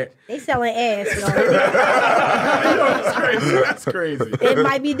 zoom in on that. They selling ass, y'all. That's crazy. That's crazy. It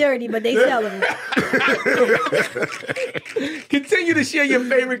might be dirty, but they selling it. Continue to share your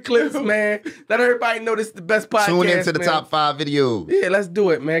favorite clips, man. Let everybody know this is the best podcast. Tune into the man. top 5 videos. Yeah, let's do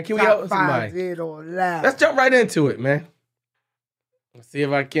it, man. Can we help Top somebody? 5 did on live. Let's jump right into it, man. Let's see if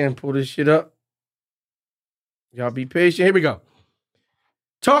I can pull this shit up. Y'all be patient. Here we go.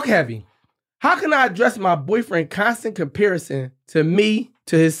 Talk heavy. How can I address my boyfriend's constant comparison to me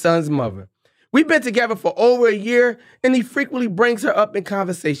to his son's mother? We've been together for over a year, and he frequently brings her up in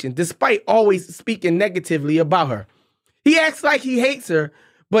conversation, despite always speaking negatively about her. He acts like he hates her,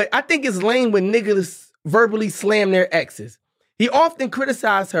 but I think it's lame when niggas verbally slam their exes. He often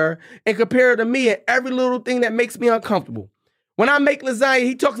criticizes her and compare her to me in every little thing that makes me uncomfortable. When I make lasagna,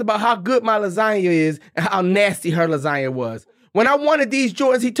 he talks about how good my lasagna is and how nasty her lasagna was. When I wanted these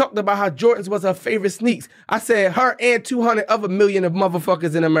Jordans, he talked about how Jordans was her favorite sneaks. I said her and 200 other million of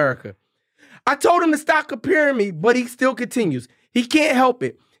motherfuckers in America. I told him to stop comparing me, but he still continues. He can't help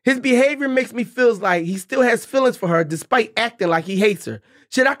it. His behavior makes me feel like he still has feelings for her despite acting like he hates her.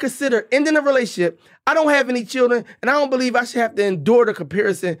 Should I consider ending the relationship? I don't have any children, and I don't believe I should have to endure the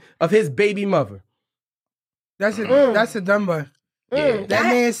comparison of his baby mother. That's a dumb boy. Yeah. That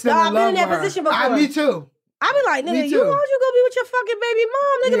man's still I've in been love in that with her. position before. Me too. I be like, nigga, Me you too. why don't you go be with your fucking baby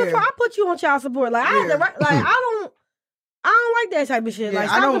mom, nigga? Yeah. Before I put you on child support, like I had to, like I don't like that type of shit. Yeah, Like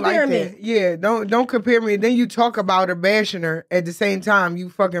I stop don't like comparing that. me. Yeah, don't compare me. Then you talk about her, bashing her. At the same time, you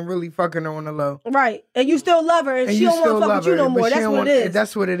fucking really fucking her on the low. Right, and you still love her, and And she you don't want still to fuck love with you her, no but more. she That's don't what want- it is.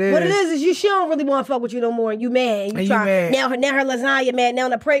 that's what it is. What it is you she don't really want to fuck with you no more, and you mad. And you mad. Now her lasagna mad. Now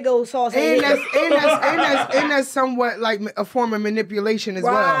the Prego sauce. And ain't it. that's somewhat like a form of manipulation as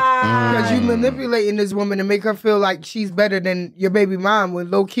well. Right. Because you manipulating this woman to make her feel like she's better than your baby mom.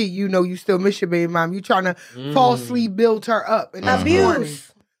 When low key, you know you still miss your baby mom. You trying to falsely build her up. And that's corny.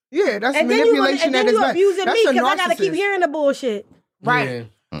 Abuse. Yeah, that's And then manipulation at its best. abusing That's me a because I gotta keep narcissist. hearing the bullshit. Right.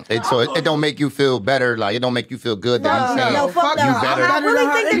 It, so it don't make you feel better. Like, it don't make you feel good that he's saying, No, fuck fuck no. you better. I really than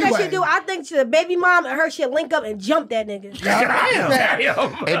her think that anyway. should do. I think the baby mom and her should link up and jump that nigga.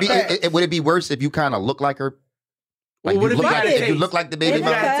 would it be worse if you kind of look like her? Like, Well, what you if look you like, got if a you taste? look like the baby In the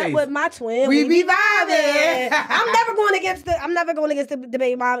mom? got- cut with my twin, We we be be vibing. vibing. I'm never going against the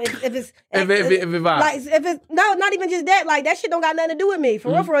baby mom if it's If it vibe. like if it's no, not even just that. Like that shit don't got nothing to do with me. For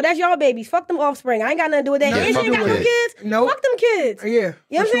real, that's y'all babies. Fuck them offspring. I ain't got nothing to do with that. Yeah, And she fuck ain't got them no kids. kids. Nope. Fuck them kids. Yeah, You know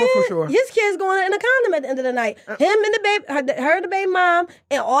what I'm saying? for sure. His kids going in a condom at the end of the night. Him and the baby, her and the baby mom,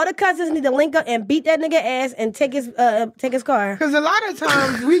 and all the cousins need to link up and beat that nigga ass and take his car. Because a lot of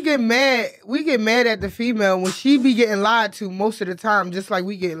times we get mad at the female when she be getting lied to most of the time, just like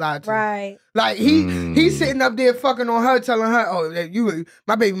we get lied to. Right. Like he's sitting up there fucking on her, telling her, "Oh, that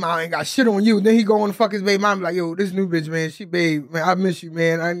my baby mom ain't got shit on you." Then he go on to fuck his baby mom, like, "Yo, this new bitch, man, she babe, man, I miss you,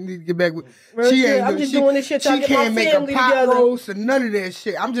 man. I need to get back with." Real shit. I'm just doing this shit till I She get my can't make a family pot together. roast or none of that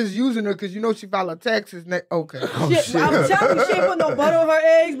shit. I'm just using her because you know she filed her taxes. Okay. Shit, I'm telling you, she ain't put no butter on her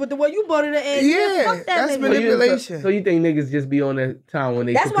eggs, but the way you butter the eggs, Yeah, fuck that that's nigga. manipulation. So you think niggas just be on that time when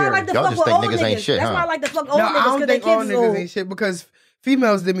they That's why I compare? like to Y'all fuck just with think old niggas ain't niggas. shit, That's huh? why I like to fuck old No, niggas I because don't their think all kids is niggas old. ain't shit because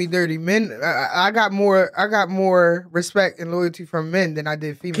females did me dirty. Men, I got more respect and loyalty from men than I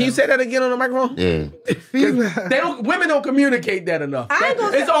did females. Can you say that again on the microphone? Yeah. Female. Women don't communicate that enough. I ain't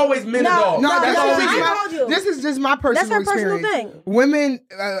gonna It's say- always men No, and dogs. no, That's no, all we I get. told you. This is just my personal That's her personal experience. thing. Women,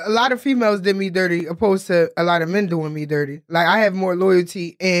 a lot of females did me dirty, opposed to a lot of men doing me dirty. Like I have more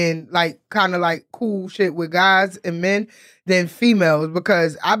loyalty and like kind of like cool shit with guys and men than females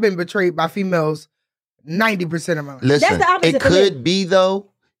because I've been betrayed by females 90% of my life. Listen, the opposite it for could be though.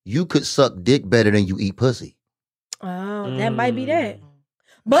 You could suck dick better than you eat pussy. Oh, that might be that.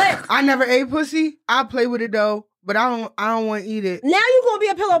 But I never ate pussy. I play with it though, but I don't want to eat it. now you gonna be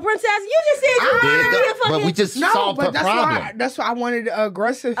a pillow princess? You just said you wanted to be a fucking. But we just No, solved her but problem. that's why I wanted an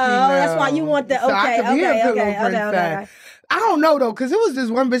aggressive female. Oh, that's why you want the So I okay, could be a okay, pillow okay, princess. I don't know though, cause it was this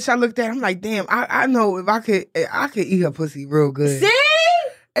one bitch I looked at. I'm like, damn, I know if I could eat her pussy real good. See?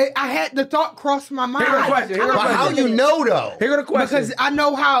 I had the thought cross my mind. Here go the question. Here go the But how question. you know though? Here go the question. Because I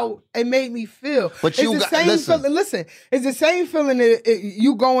know how it made me feel. But you it's the got- same listen. feeling. Listen, it's the same feeling that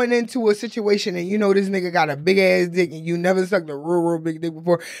you going into a situation and you know this nigga got a big ass dick and you never sucked a real big dick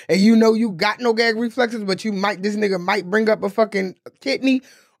before, and you know you got no gag reflexes, but this nigga might bring up a fucking kidney.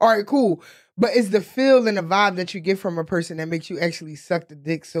 All right, cool. But it's the feel and the vibe that you get from a person that makes you actually suck the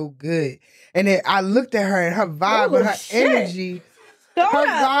dick so good. And then I looked at her and her vibe and her energy. Her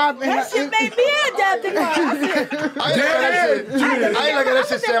vibe and That shit made me adaptive. I ain't looking at that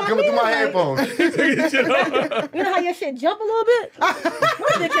shit Sam coming through my headphones. You know how your shit jump a little bit? My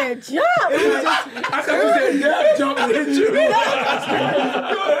dick can't jump. I thought you said death jump and hit you.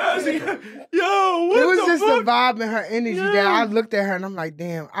 Yo, what It was the just fuck? the vibe and her energy that I looked at her and I'm like,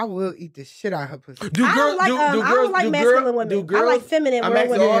 damn, I will eat the shit out of her pussy. Do I don't like, I don't like masculine women. I like feminine I'm real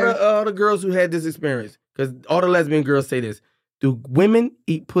asking women. all the girls who had this experience, because all the lesbian girls say this. Do women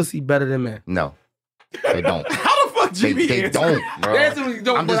eat pussy better than men? No, they don't. How the fuck They, GB they answer? don't, bro. Answer me,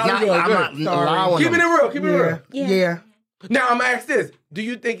 don't I'm put just out not. the I'm good. not allowing Keeping it them. real. Keep it real. Yeah. Now I'm gonna ask this: do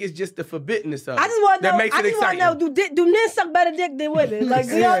you think it's just the forbiddenness of it I just want to that know. makes I it just want exciting? to know. Do men suck better dick than women? Like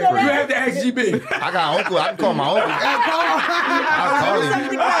we all know You have that. to ask GB. I got uncle. I can call my uncle.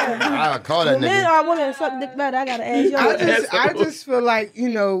 I'll call that Men nigga. or women suck dick better? I gotta ask y'all. I just feel like, you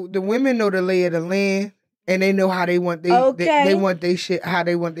know, the women know the lay of the land and they know how they want Okay. they want their shit, how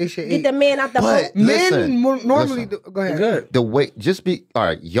they want their shit. Get the man out the But boat. listen, Normally listen. go ahead. Good. The way, just be all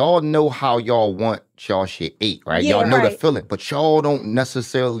right. Y'all know how y'all want y'all shit ate, right? Yeah, Y'all know the right. feeling, but y'all don't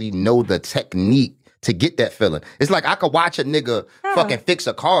necessarily know the technique to get that feeling. It's like I could watch a nigga fucking fix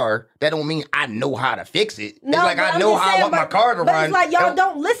a car. That don't mean I know how to fix it. It's like but I I'm know just how I saying, want my car to but run. it's like y'all And-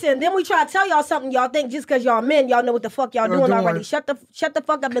 don't listen. Then we try to tell y'all something. Y'all think just because y'all men, y'all know what the fuck y'all doing already. Shut the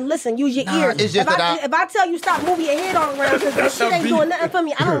fuck up and listen. Use your ears. it's just if I tell you stop moving your head all around because this shit ain't doing nothing for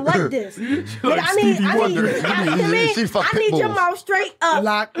me, I don't like this. Nigga, I need your mouth straight up.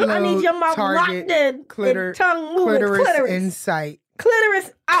 Lock, I need load, your mouth target, locked in. And tongue moving. clitoris insight.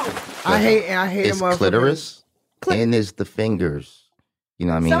 Clitoris out. I hate a It's motherfucker. clitoris and it's the fingers. You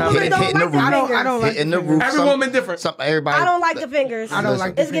know what I mean? Some women don't Hitting the like the roof. fingers. I don't like Hitting the the fingers. roof. Every woman different. Everybody. I don't like the fingers. I don't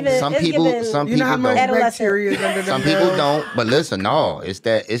like the It's fingers. giving. Some it's people. giving, Some You know how people much don't. Adolescent. bacteria is under the Some people nail? don't. But listen, no, it's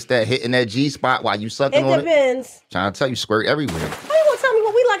that hitting that G spot while you sucking It on it. depends. Trying to tell you, squirt everywhere. How you gonna tell me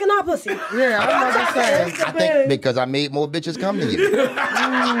what we like in our pussy? Yeah, I'm not saying. I think because I made more bitches come than you. They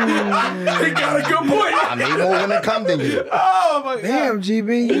got a good point. I made more women come than you. Oh my god. Damn,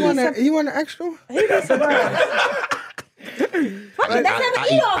 GB, you want an extra? He be surprised. Fuck it, let's have an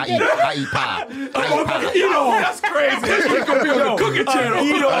eat off day. I eat pie. Eat off. That's crazy. This shit gonna be on the cooking channel.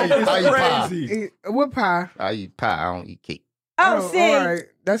 Eat off I eat is pie. crazy. What pie? I eat pie. I don't eat cake. Oh, see. all right,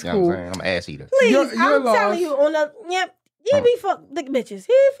 that's You know cool. what I'm saying? I'm an ass eater. Please, You're I'm lost. telling you on the he be fuck dick bitches.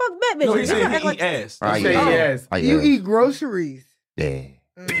 He fuck bad bitches. No, he He said don't he act eat like- ass. I Say eat yes. I You ass. eat groceries. Yeah.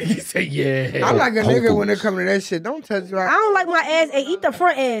 He said yeah. I'm like a Whole nigga when it Foods. comes to that shit. Don't touch I my. don't like my ass and eat the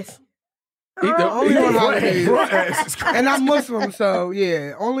front ass. Eat the Only on holidays. Front ass is crazy. And I'm Muslim, so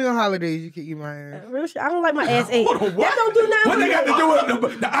yeah. Only on holidays you can eat my ass. Real shit. I don't like my ass ate. Hold on, what? That don't do nothing. What they got to do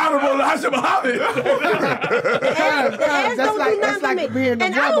with the honorable Elijah Muhammad? The ass That's don't like- do that's nothing like for me. being the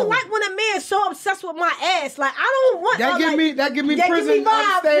And I don't rebel. like when a man's so obsessed with my ass. Like I don't want That give me that prison. give me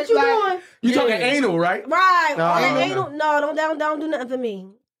vibes. upstate, What you like- doing? You talking anal, right? Right. No, All that no, no. anal. No, don't do nothing for me.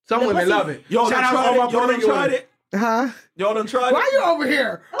 Some The women pussy- love it. Y'all Shout done out to all tried my it? Y'all Puerto done Rican tried women. it? Huh? Y'all done tried Why it? you over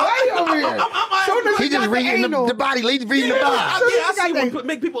here? Why you over here? Soon as He you just got the reading anal- the body, reading the body. Yeah, I see got what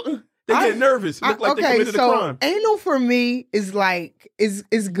make people they get nervous. Look like they committed a crime. Anal for me is like is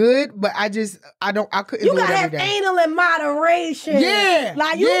good, but I couldn't You do it gotta have every day. anal in moderation. Yeah,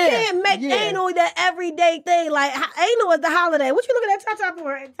 Like you yeah, can't make yeah. anal the everyday thing. Like anal is the holiday. What you looking at Tata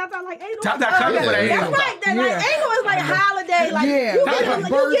for? Tata like anal? Tata coming Okay. for that That's anal. right. That, Yeah. like anal is like holiday. Like Yeah, you, like get a it, you get it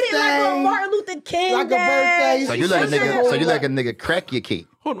like birthday, on Martin Luther King like a Day. birthday. So you let a nigga. So you let a nigga crack your cake.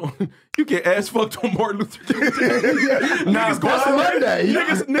 Hold on. You get ass fucked on Martin Luther King Day. Niggas go That's out Monday.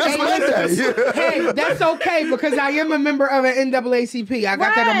 Niggas That's Monday. Hey, that's okay because I am a member of an NAACP. I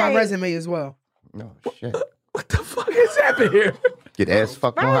got that on my Right. resume as well. No shit. What the fuck is happening here? Get ass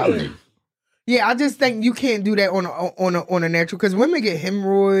fucked on Right. holidays. Yeah, I just think you can't do that on a natural because women get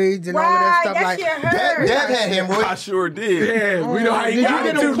hemorrhoids and all of that stuff. That shit hurt. Dad had hemorrhoids. I sure did. Yeah, we know how you got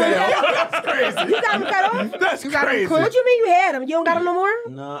it too now. That's crazy. You got them cut off? That's crazy. What you mean you had them? You don't got them no more?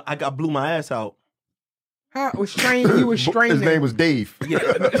 Nah, I blew my ass out. Huh? Was strained. You were strained. His name was Dave. No.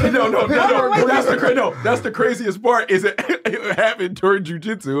 That's the craziest part. Is it happened during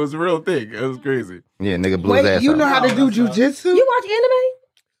jujitsu? It was a real thing. It was crazy. Yeah, nigga blew his ass you out. know how to do jujitsu? You watch anime?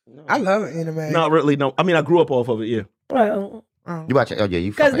 I love anime. Not really. No, I mean I grew up off of it. Yeah. Well, You watch it? Oh yeah,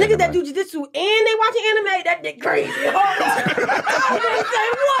 you. because fucking niggas that anime. do jujitsu and they watching anime, that dick crazy. I was say,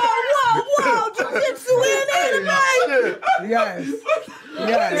 whoa, jujitsu and anime. Yes.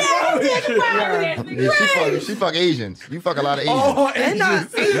 Yeah, she fuck Asians. You fuck a lot of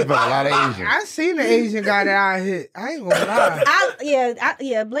Asians. You fuck a lot of Asians. I seen an Asian guy that I hit. I ain't gonna lie.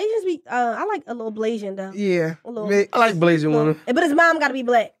 Blasians be. I like a little Blasian though. Yeah. A little. I like blazing women. But his mom got to be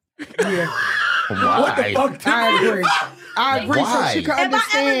black. Yeah. Why? I agree. So Why? she can If I ever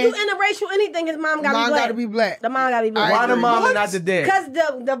understand. do interracial anything, his mom got to be Mom black. gotta be black. The mom got to be black. Why the agree. mom and not the dad? Because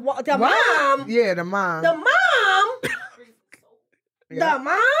the mom. Yeah, the mom. The mom. Yeah. The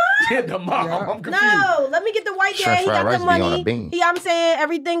mom. Yeah, the mom. I'm confused. No, let me get the white Stir dad. He fried got rice the be on a money. bean. I'm saying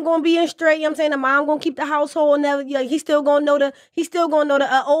everything gonna be in straight. I'm saying the mom gonna keep the household. Never. He's still gonna know the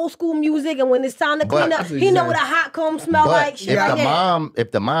old school music. And when it's time to clean But- up, he know what a hot comb smell like. But Shit like that.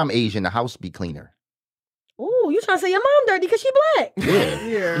 if the mom Asian, the house be cleaner. Ooh, you trying to say your mom dirty because she black?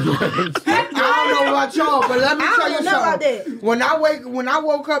 Yeah. I don't know about y'all, but let me I tell you don't know about something. that. When I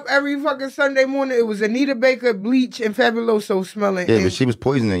woke up every fucking Sunday morning, it was Anita Baker, bleach, and Fabuloso smelling. Yeah, and but she was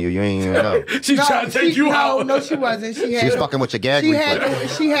poisoning you. You ain't even know. She's trying to take you out. No, she wasn't. She She was had fucking with your gag she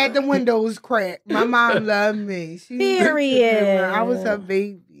reflex. had the windows cracked. My mom loved me. Period. I was her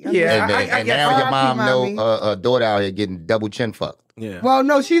baby. Yeah. And I now R.I.P. your mom mommy. know a daughter out here getting double chin fucked. Yeah. Well,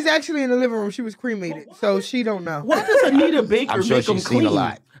 no, she's actually in the living room. She was cremated, so she don't know. Why does Anita Baker I'm sure make them she's clean? seen a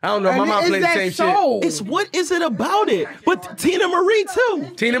lot. I don't know. My And mom is played the that same so? shit. It's what is it about it? But Tina Marie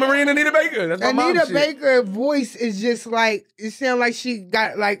too. Tina Marie and Anita Baker. That's my mom's Anita shit. Baker's voice is just like it sounds like she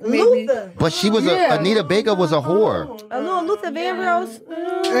got like maybe Luther. But she was Yeah. Anita Baker was a whore. A little Luther Vandross.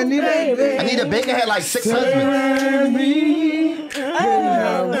 Anita. Anita Baker had like 6 husbands.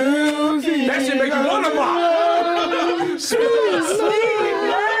 That shit make you want to mop.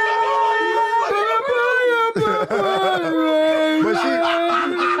 But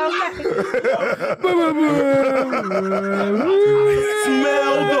she,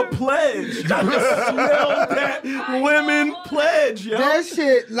 Smell the pledge. I can smell that women pledge, yo. That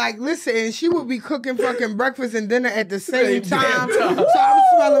shit, like, listen, she would be cooking fucking breakfast and dinner at the same Same time. damn time. So I'm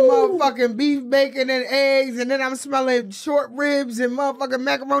smelling motherfucking beef, bacon, and eggs, and then I'm smelling short ribs and motherfucking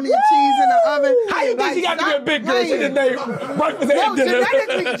macaroni and cheese in the oven. How you think she got to be a big girl? She didn't name breakfast No, and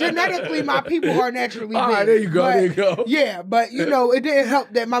dinner. genetically, my people are naturally big. All right, there you go, But, there you go. Yeah, but you know, it didn't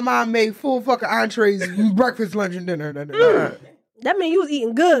help that my mom made full fucking entrees, breakfast, lunch, and dinner. That mean you was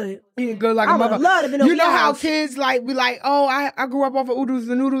eating good. Eating good like I a would mother. love to be over You know your how house. kids like be like, oh, I grew up off of oodles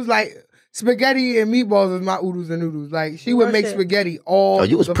and noodles, like spaghetti and meatballs is my oodles and noodles. Like she would make Worship. spaghetti all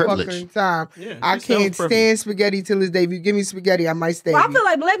you was the privileged. fucking time. Yeah, I she sounds can't stand privileged. spaghetti till this day. If you give me spaghetti, I might stab Well, I you. feel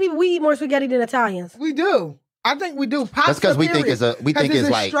like black people, we eat more spaghetti than Italians. We do. I think we do. Pasta, That's 'cause we think period. it's a- we 'Cause think it's it's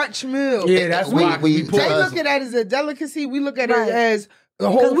a like- stretch meal. Yeah, that's We- why we- poor. They Because- look at that as a delicacy. We look at Right. it as the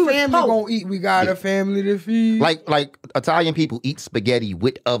 'Cause whole we was family poor. gonna eat. We got a family to feed. like Italian people eat spaghetti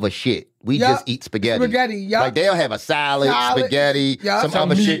with other shit. We Yup. just eat spaghetti. Spaghetti, yup. Like they'll have a salad, spaghetti, Yup. some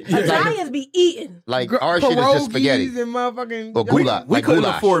other shit. Italians be eating. Like our shit is just spaghetti. Pierogies and motherfucking Or goulash. We Like couldn't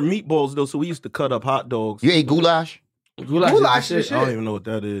goulash. afford meatballs though, so we used to cut up hot dogs. You ate goulash? Goulash is is shit. I don't even know what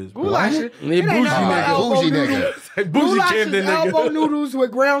that is. bro. Goulash. What? It Yeah, ain't bougie nothing but nigga. elbow Bougie noodles. nigga. Bougie Goulash Camden is elbow nigga. noodles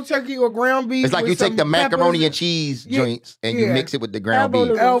with ground turkey or ground beef. It's like with you take some the macaroni peppers. and cheese Yeah, joints and you yeah. mix it with the ground Elbow beef.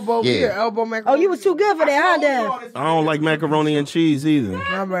 noodles. Elbow, Yeah. yeah, elbow Oh, macaroni. you was too good for that, huh, Dad? I don't like macaroni and cheese either.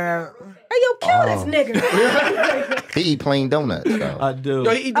 My bad. Hey, yo, kill this nigga. He eat plain donuts. though. I do.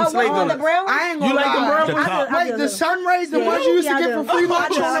 Yo, he eat them Oh, slave on the donuts. brown one? I ain't gonna You like them lie. brown The ones? top. I Wait, do. the sunrays, the Yeah. ones you used to Yeah, I get do. for free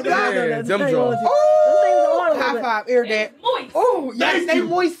lunch I do. on the block? Yeah, them Ooh, draws. High five, air that. Oh, yes, Thank they you.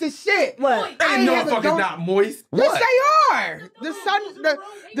 moist as shit. What? They I ain't know have a fucking donut. not moist. Yes, they are. The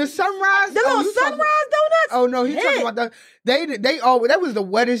sunrise. The little you sunrise talking- donuts? Oh no, he's Yeah. talking about they all that was the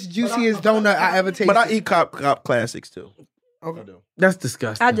wettest, juiciest donut I ever tasted. But I eat cop classics too. Okay. That's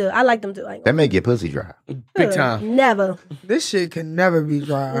disgusting. I do. I like them too. Like, That make your pussy dry. Big time. Never. This shit can never be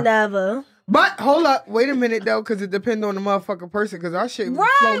dry. Never. But hold up, wait a minute though, because it depends on the motherfucking person. Because our shit flow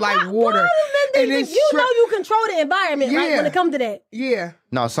like water. And And it's you know stre- you control the environment, right? Yeah. When it comes to that. Yeah.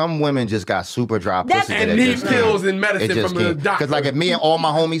 No, some women just got super dry That's- pussy. And that need just pills can't- and medicine it just from the can't. doctor. Because like if me and all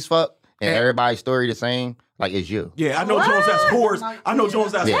my homies fuck, and everybody's story the same, like it's you. Yeah, I know Jones that's whores. I know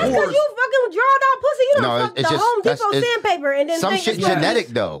Jones that's Yeah. That's whores. because you fucking drawed out pussy. You don't No, fuck it's the just- Home that's- Depot it's- sandpaper and then Some think shit it's genetic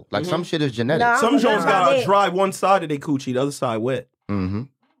though. Like some shit is genetic. Nah. Some Jones Nah. gotta dry one side of their coochie, the other side wet. Mm-hmm.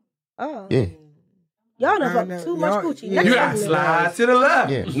 Oh. Yeah. Y'all done I fucked know. too much Y'all- coochie. yeah. Next You gotta segment. slide to the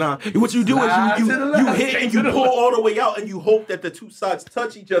left. Yeah. Nah, what you do Slide is to you the left. hit and you pull all the way out and you hope that the two sides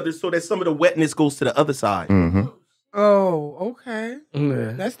touch each other so that some of the wetness goes to the other side. Mm-hmm. Oh, okay.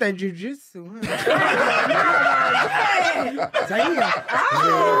 Yeah. That's that jujitsu. Huh? Damn.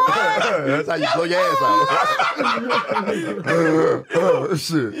 That's how you blow your ass out.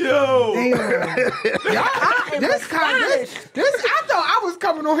 Shit. Yo. Damn. This I thought I was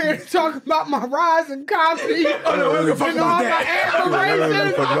coming on here to talk about my rise in comedy. Oh, no, we don't fuck and about all that. my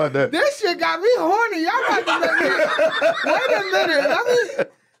aspirations. Fuck about that. This shit got me horny. Y'all about to let me. Wait a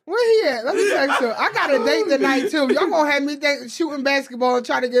minute. Where he at? Let me text her. I got a date tonight too. Y'all gonna have me shooting basketball and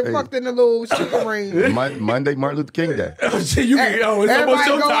try to get fucked in the little shooting range. Monday, Martin Luther King Day. Oh, shit, you can, oh, it's almost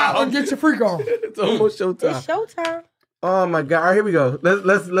Everybody go out and showtime. get your freak on. It's almost showtime. It's showtime. Oh my God! All right, here we go.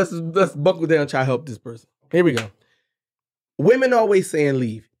 Let's buckle down and try to help this person. Here we go. Women always saying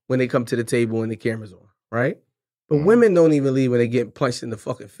leave when they come to the table and the camera's on, right? But women don't even leave when they get punched in the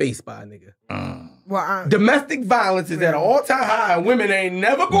fucking face by a nigga. Well, Domestic violence is at an all-time high, and women ain't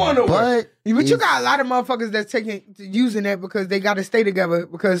never going nowhere. But you got a lot of motherfuckers that's using that because they got to stay together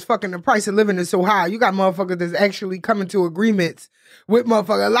because fucking the price of living is so high. You got motherfuckers that's actually coming to agreements with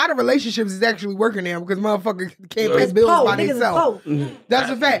motherfuckers. A lot of relationships is actually working there because motherfuckers can't pay It's bills poor. by Niggas is themselves. poor. That's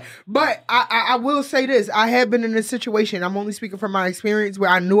a fact. But I will say this. I have been in a situation, I'm only speaking from my experience, where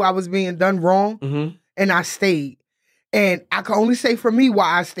I knew I was being done wrong and I stayed. And I can only say for me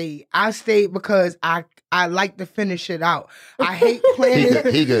why I stayed. I stayed because I like to finish it out. I hate planning.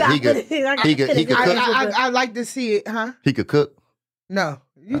 he could cook. I like to see it, huh? He could cook. No.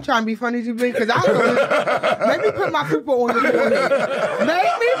 You trying to be funny to me? Because I go, make me put my fupa on your forehead.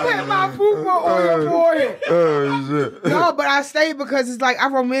 Make me put my fupa on your forehead. Oh shit. No, but I stay because it's like I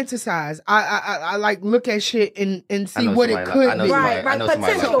romanticize. I like look at shit and see what it could be. Right,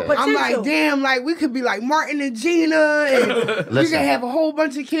 potential. I'm like, damn, like we could be like Martin and Gina, and we Listen. could have a whole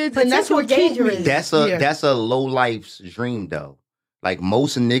bunch of kids, and that's what keeps me. That's a low life's dream though. Like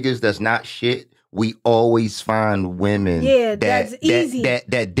most niggas that's not shit, we always find women that's easy.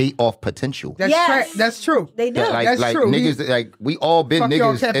 That date off potential. That's true. They do. That's true. Niggas that we all been Fuck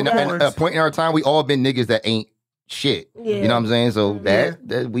y'all niggas in a Capricorns. point in our time, we all been niggas that ain't shit. Yeah. You know what I'm saying? So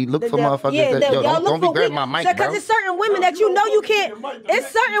that we look for motherfuckers that yo, don't be grabbing my mic, bro. Because it's certain women that you know you can't.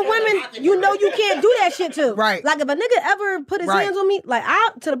 It's certain women you know you can't do that shit to. Right. Like if a nigga ever put his hands on me, like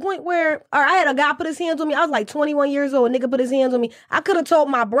to the point where, or I had a guy put his hands on me. I was like 21 years old. A nigga put his hands on me. I could have told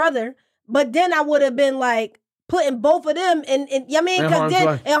my brother, but then I would have been like putting both of them in you know what I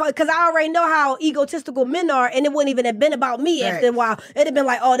mean? Because I already know how egotistical men are, and it wouldn't even have been about me after a while. It'd have been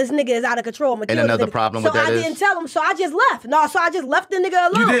like, oh, this nigga is out of control. And another problem with that is, I didn't tell him, so I just left. No, so I just left the nigga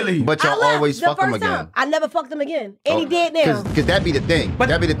alone. You did leave. But y'all always fuck him again. I never fucked him again. And he did now. Cause that be the thing.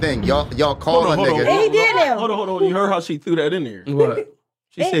 That be the thing. Y'all call a nigga. And he did now. Hold on. You heard how she threw that in there? What?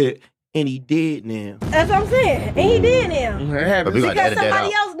 She said, and he did now. That's what I'm saying. And he did now. It happens. We gonna Because edit that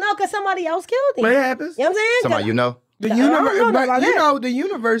somebody out. else, because somebody else killed him. But it happens. You know what I'm saying? Somebody you know. The I don't know universe, but about you that. know, the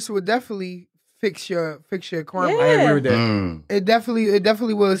universe would definitely fix your karma. Yeah. I agree with that. It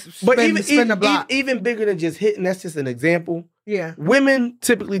definitely will But spin the block. even bigger than just hitting, that's just an example. Yeah. Women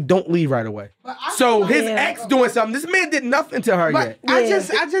typically don't leave right away. So his Yeah. ex doing something. This man did nothing to her But yet. I Yeah.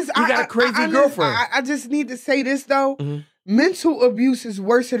 just, You got a crazy girlfriend. I just need to say this though. Mental abuse is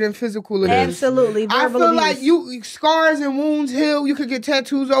worse than physical abuse. Absolutely. I Verbal feel abuse. like you scars and wounds heal. You could get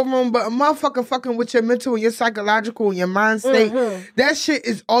tattoos over them, but a motherfucker fucking with your mental and your psychological and your mind state, that shit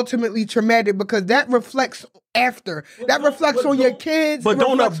is ultimately traumatic because that reflects after. That reflects on your kids. But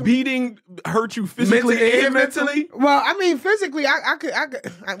don't a reflects- beating hurt you physically and mentally? Well, I mean, physically, I could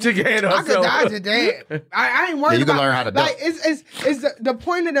Took your hand I off, could so- dodge it, damn. I ain't worried. Yeah, you can about, learn how to like, duck. it's the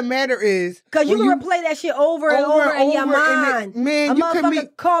point of the matter is Because you when can replay that shit over and over in your over, mind. and man, a you can motherfucker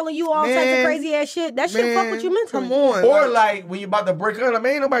meet calling you all types of Man, crazy ass shit. That shit fuck with you mentally. Come on, Or like when you about to break up,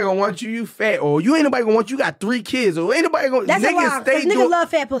 man, ain't nobody gonna want you fat, or you ain't nobody gonna want you got 3 kids, or ain't nobody gonna. That's a lie. stay Niggas doing- love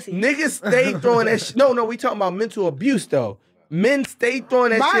fat pussy. Niggas stay throwing that shit. No, we talking about mental abuse though. Men stay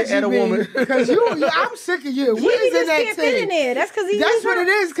throwing that shit at a woman. Because I'm sick of you. He What is in just that can't fit in thing? there. That's because That's what it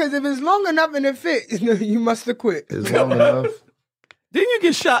is. Because if it's long enough and it fit, you must have quit. It's long enough. Didn't you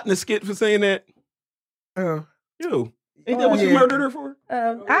get shot in the skit for saying that? Uh, You. Ain't that what you murdered her for?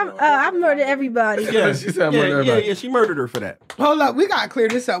 I murdered everybody. Yeah, she said yeah, she murdered her for that. Hold up, we gotta clear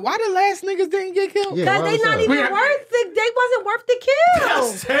this up. Why the last niggas didn't get killed? Because they not even worth it. They wasn't worth the kill.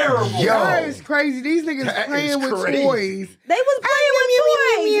 That's terrible. Yo. That is crazy. These niggas playing with toys. They was playing with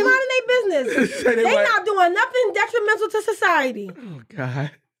toys, minding their business. They not doing nothing detrimental to society. Oh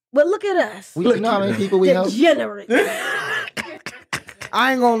God. But look at us. You know how many people we help? Degenerate.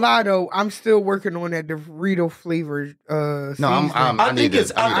 I ain't gonna lie though, I'm still working on that Dorito flavored No, seasoning. I think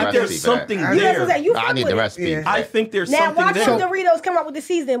there's something there. I need the recipe. Yeah. I think there's Now something watch there. some Doritos come out with the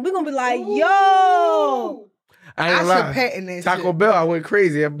season. We're gonna be like, yo. I ain't I gonna should lie. patent that Taco shit. Bell, I went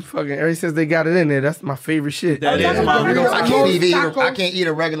crazy. Ever since they got it in there, that's my favorite shit. That That's is my my Doritos. I can't even eat. Tacos. I can't eat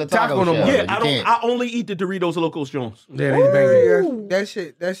a regular Taco taco. no more. shell. Yeah, You I don't. can't. I only eat the Doritos Locos Jones. Yeah, they banging. Ooh. That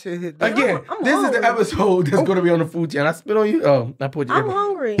shit hit. Different. Again, I'm this is the hungry. episode that's going to be on the food channel. I spit on you. Oh, I put you. I'm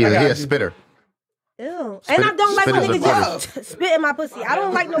hungry. He I got a you. spitter. Ew. Spit And I it- don't like spit when it with niggas just spit in my pussy. I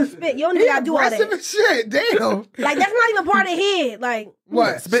don't like no spit. You don't even gotta do all Aggressive that. as shit. Damn. Like that's not even part of the head. Like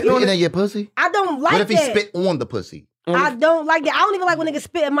What? Spitting on Spitting it. in your pussy? I don't like What if he that. spit on the pussy? I don't like that. I don't even like when niggas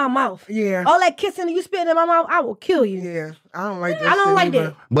spit in my mouth. Yeah. All that kissing and you spitting in my mouth, I will kill you. Yeah. I don't like that. I don't shit like either.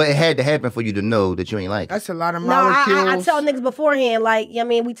 that. But it had to happen for you to know that you ain't like it. That's a lot of No, molecules. I tell niggas beforehand, like, I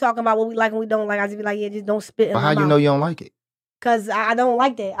mean, we talking about what we like and we don't like. I just be like, yeah, just don't spit in But my how mouth. you know you don't like it? Cause I don't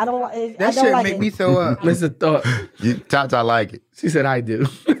like that. I don't like. That I don't shit like make it. me throw up. It's a thought. Tata like it. She said, I do.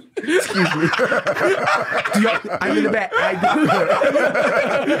 Excuse me. I'm in the back. I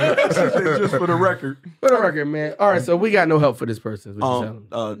do. Just for the record. For the record, man. All right, so we got no help for this person. is what you're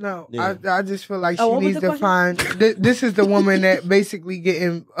telling me. No, yeah. I just feel like Oh, she what was needs the to find. This is the woman that basically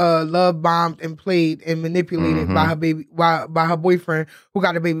getting love bombed and played and manipulated by her baby, by her boyfriend who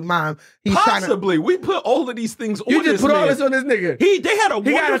got a baby mom. He's trying to. Possibly, we put all of these things on You just this put all man. this on this nigga. They had a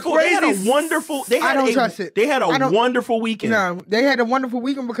wonderful. They I had don't trust it. They had I a don't- wonderful weekend. No, they had a wonderful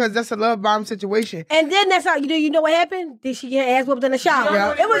weekend because that's a love bomb situation. And then that's how you know what happened? Did she get her ass whooped in the shower?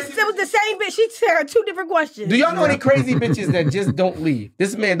 Yeah. It was the same bitch. She said her two different questions. Do y'all know any crazy bitches that just don't leave?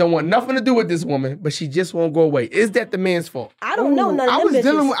 This man don't want nothing to do with this woman, but she just won't go away. Is that the man's fault? I don't know none of I them was bitches.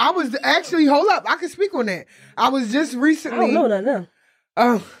 dealing with. I was actually. Hold up, I can speak on that. I was just I recently. don't know none of them.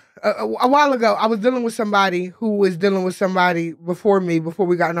 A while ago, I was dealing with somebody who was dealing with somebody before me, before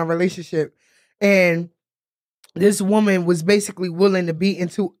we got in our relationship. And this woman was basically willing to be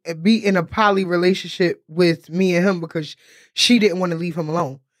in a poly relationship with me and him because she didn't want to leave him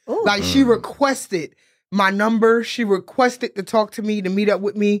alone. Ooh. Like she requested my number. She requested to talk to me, to meet up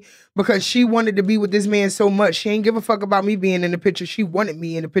with me because she wanted to be with this man so much. She ain't give a fuck about me being in the picture. She wanted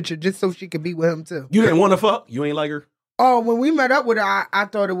me in the picture just so she could be with him too. You didn't want to fuck. You ain't like her. Oh, when we met up with her, I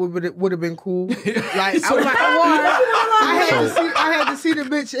thought it would have been cool. Like I was like, I had to see the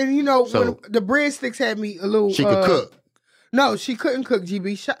bitch, and you know, So- when the breadsticks had me a little. She could cook. No, she couldn't cook.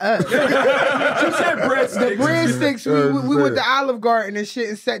 GB, shut up. She said breadsticks. The breadsticks, we went to Olive Garden and shit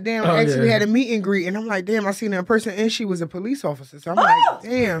and sat down. Actually had a meet and greet, and I'm like, damn, I seen her in person, and she was a police officer. So I'm like,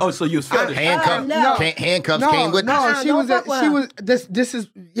 damn. Oh, so you was fetish. Handcuffs. no. Handcuffs came with. No, Uh-uh, she don't was. fuck with She her. was. This is.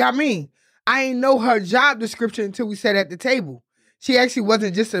 Yeah, I mean, I ain't know her job description until we sat at the table. She actually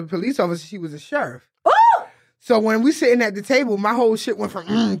wasn't just a police officer; she was a sheriff. Ooh! So when we sitting at the table, my whole shit went from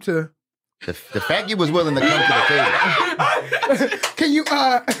to. The fact you was willing to come to the table. Can you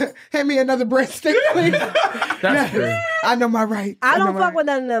hand me another breadstick, please? That's crazy. I know my right. I know don't my fuck right. with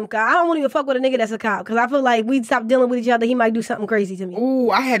none of them. Cause I don't want to even fuck with a nigga that's a cop. Cause I feel like we stop dealing with each other, he might do something crazy to me. Ooh,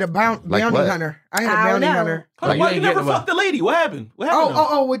 I had a bounty what? hunter. I had a I don't bounty know. hunter. Hold on, Like, why you you ain't never getting fucked the lady? What happened? What happened?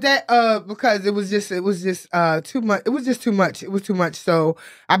 Oh, with that, because it was just too much. It was just too much. It was too much. So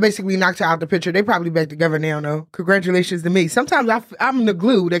I basically knocked her out the picture. They probably back together now, though. Congratulations to me. Sometimes I'm the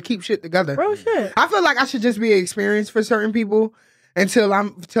glue that keeps shit together. Bro, shit. I feel like I should just be an experience for certain people until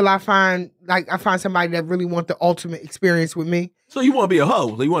I find somebody that really want the ultimate experience with me. So you want to be a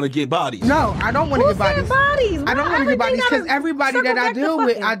hoe? So you want to get bodies? No, I don't want to Who get said bodies. bodies? I don't want to get bodies because everybody that I deal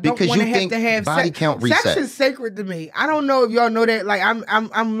with, I don't Because want you to have think to have body sex. count Sex reset. is sacred to me. I don't know if y'all know that. Like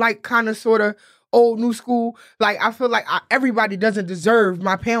I'm like kind of sort of old new school. Like I feel like everybody doesn't deserve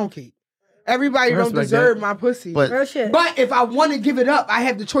my pound cake. Everybody don't Respect deserve that. my pussy. But Real shit. But if I want to give it up, I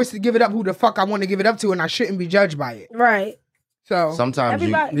have the choice to give it up who the fuck I want to give it up to, and I shouldn't be judged by it. Right. So sometimes you.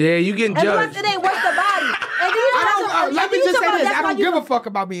 Everybody. Yeah, you getting And plus, judged. it ain't worth the body. And then you let me just say this: I don't give a fuck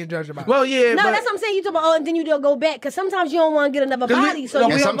about being judged about it. Well, yeah, No, but that's what I'm saying. You talk about, and then you don't go back. Because sometimes you don't want to get another 'Cause we- body. So no,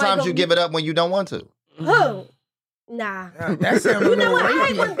 you And might sometimes go- you give it up when you don't want to. Who? Nah. That sounds a You know little what? I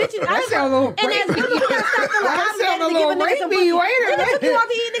hate rapey. when bitches. That sounds a little And as women, you gotta stop feeling That obligated sound a to give a little nigga some rapey. pussy. Wait a Nigga took you minute. out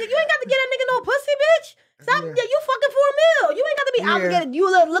to eat, nigga. You ain't got to get that nigga no pussy, bitch. Stop. Yeah. Yeah, you fucking for a meal. You ain't got to be Yeah. obligated. You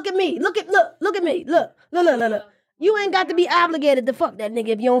look at me. Look at me. Look. You ain't got to be obligated to fuck that nigga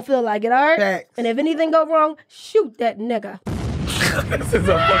if you don't feel like it, all right? Facts. And if anything go wrong, shoot that nigga. This is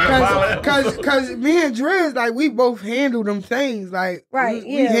a fucking violent. Cause me and Driz, like, we both handle them things. Like, Right,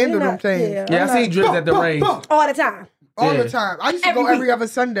 we yeah. handle we them not- things. Yeah, I seen Driz at the range. All the time. All Yeah. the time. I used to Every go every week. other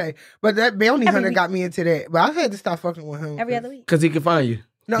Sunday. But that bounty Every hunter week. got me into that. But I had to stop fucking with him. Every other week. Because he can find you.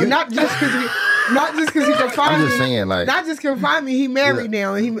 No, not just because he can find I'm me. just saying, like, Not just can find me. He married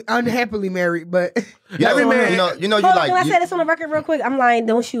now. And he unhappily married. But every man- man, you know, you Hold on, like. can I you- say this on the record real quick? I'm lying.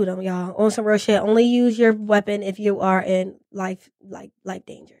 Don't shoot him, y'all. On some real shit. Only use your weapon if you are in life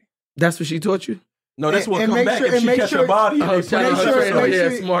danger. That's what she taught you? No, that's what And come make back sure- if and she make catch sure- her body. Oh, they shout put out her to in her.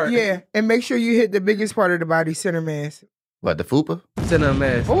 the- Yeah, smart. Yeah, and make sure you hit the biggest part of the body, center mass. What, the fupa? Send her a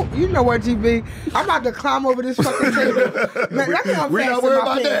mask. Oh, you know what, GB? I'm about to climb over this fucking table. Man, let me We're not unfasten worried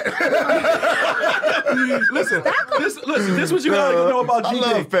my about pants. that. Listen, this what you gotta know about I GJ.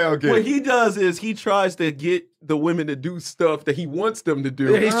 love Falcon. What he does is he tries to get the women to do stuff that he wants them to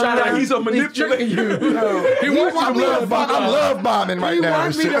do. Yeah, he's trying to- He's a he's manipulator. tricking you. He I'm love bombing right now.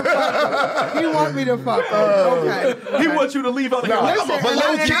 want me to fuck. He want me to fuck. Okay. He wants you to leave out of here. No, Like, listen, I'm a- but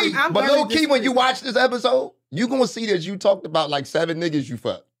low and key, I'm but very low key, when you watch this episode, you gonna see that you talked about like 7 niggas you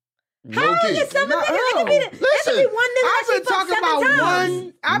fucked. How is it 7 No, niggas? It could be, it could be listen, one nigga that I've she been fucked talking 7 about times.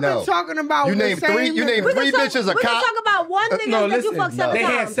 one. I've No. been talking about You the named same three. You named nigga. 3 bitches a We can cop. talk about one nigga No, that you listen. fucked 7 They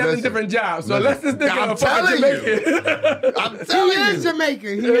had times. 7 Listen. different jobs. So Listen. let's this nigga I'm a fucking telling you. Jamaican. I'm He telling is you.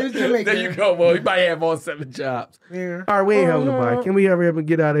 Jamaican. He is Jamaican. There you go, boy. He might have all 7 jobs. Yeah. All right, we ain't held nobody. Can we hurry up and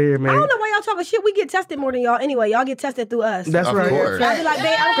get out of here, I man? don't know why y'all talking shit. We get tested more than y'all anyway. Y'all get tested through us. That's Of right. course. I be like,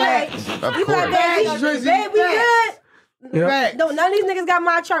 babe, okay. Of You be like, course. babe, we good. Yep. Facts. No, none of these niggas got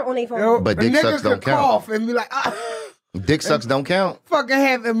my chart on their phone. Yo, But a dick nigga sucks don't could count. cough and be like, Dick sucks don't count. fucking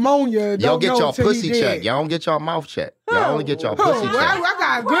have ammonia. Y'all Don't get know y'all till he pussy dead. checked. Y'all don't get y'all mouth checked. Y'all only get y'all Who? pussy Well, I checked.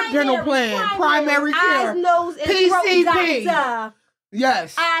 got a good dental plan. Primary care. Eyes, nose, and PCP. throat doctor.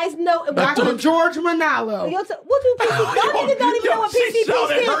 Yes. Eyes, nose. Dr. George Manalo. What do PCP? Y'all niggas don't even know what PCP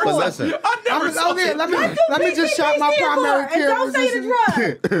stands But for. listen, I never I'm, saw okay, it. let me just shout my primary And care don't say the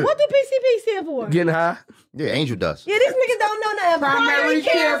physician. drug. What do PCP stand for? Getting high? yeah, angel dust. Yeah, these niggas don't know nothing. Primary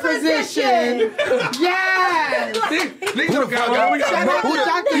care physician. Yes. Niggas don't got one. We got Shout out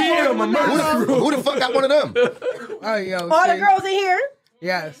to Dr. Yeah, George my Manalo. Who the fuck got one of them? Oh, yo, All the see? girls in here.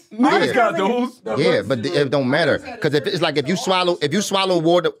 Yes. Niggas got those. Yeah, but it don't matter because if it's like if you swallow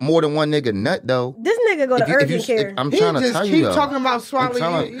more than one nigga nut though. This nigga go to urgent care. I'm He trying to just tell keep you though. talking about I'm swallowing.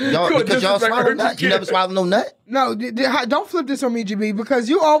 telling You. y'all Good because y'all disrespect swallow urgent nut. You care. never swallow no nut. No, don't flip this on me, GB, because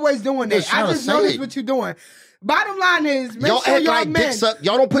you always doing that. Just I trying to just say noticed it. what you're doing. Bottom line is, make Y'all sure act y'all like men, dick suck.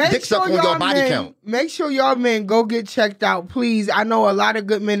 Y'all don't put make dick suck sure on your y'all body men- count. Make sure y'all men go get checked out, please. I know a lot of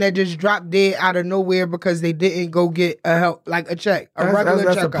good men that just drop dead out of nowhere because they didn't go get a help, like a check, a regular That's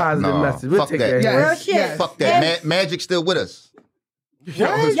a checkup. positive No, message. We'll fuck take that. that. Yes, Real shit. yes. Fuck that. Magic's still with us. Y'all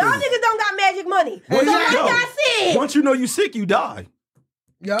niggas don't got magic money. So like I said, Once you know you sick, you die.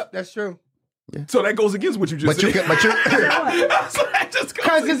 Yep, that's true. So that goes against what you just But you said. can, but you. So that just goes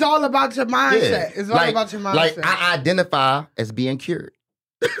Because it's all about your mindset. Yeah. It's all like, about your mindset. Like I identify as being cured.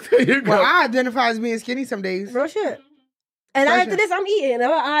 There you go. well, I identify as being skinny some days. real shit. And Pleasure. after this, I'm eating.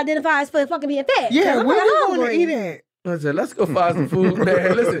 I identify as for fucking being fat. Yeah, 'Cause I'm where not you going to hungry. eat at? Listen, let's go find some food,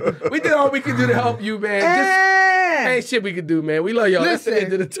 man. Listen, we did all we can do to help you, man. Just ain't shit we can do, man. We love y'all. That's the Listen.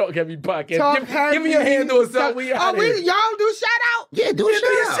 end of the Talk Heavy podcast. Talk Give me your heavy. handle or something. We out Oh, here. y'all do shout out? Yeah, do a shout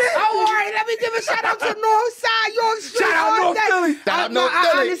out. Oh, all right. Let me give a shout out to Northside York Street. Shout out all North day. Philly. Shout out North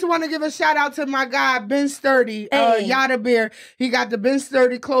I Philly. just want to give a shout out to my guy Ben Sturdy, Hey. Yada Bear. He got the Ben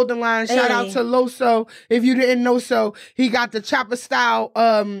Sturdy clothing line. Shout out Hey. to Loso. If you didn't know so, he got the Chopper Style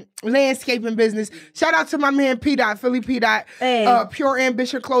landscaping business. Shout out to my man P Dot, Philly P Dot, Hey. Pure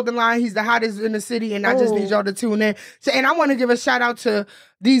Ambition clothing line. He's the hottest in the city, and I just need y'all to tune in. So, and I want to give a shout out to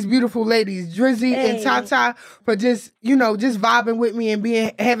these beautiful ladies, Drizzy and Hey. Tata, for just vibing with me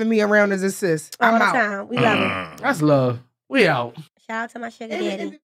and having me around as a sis. All I'm the out. time. We love it. That's love. We out. Shout out to my sugar daddy.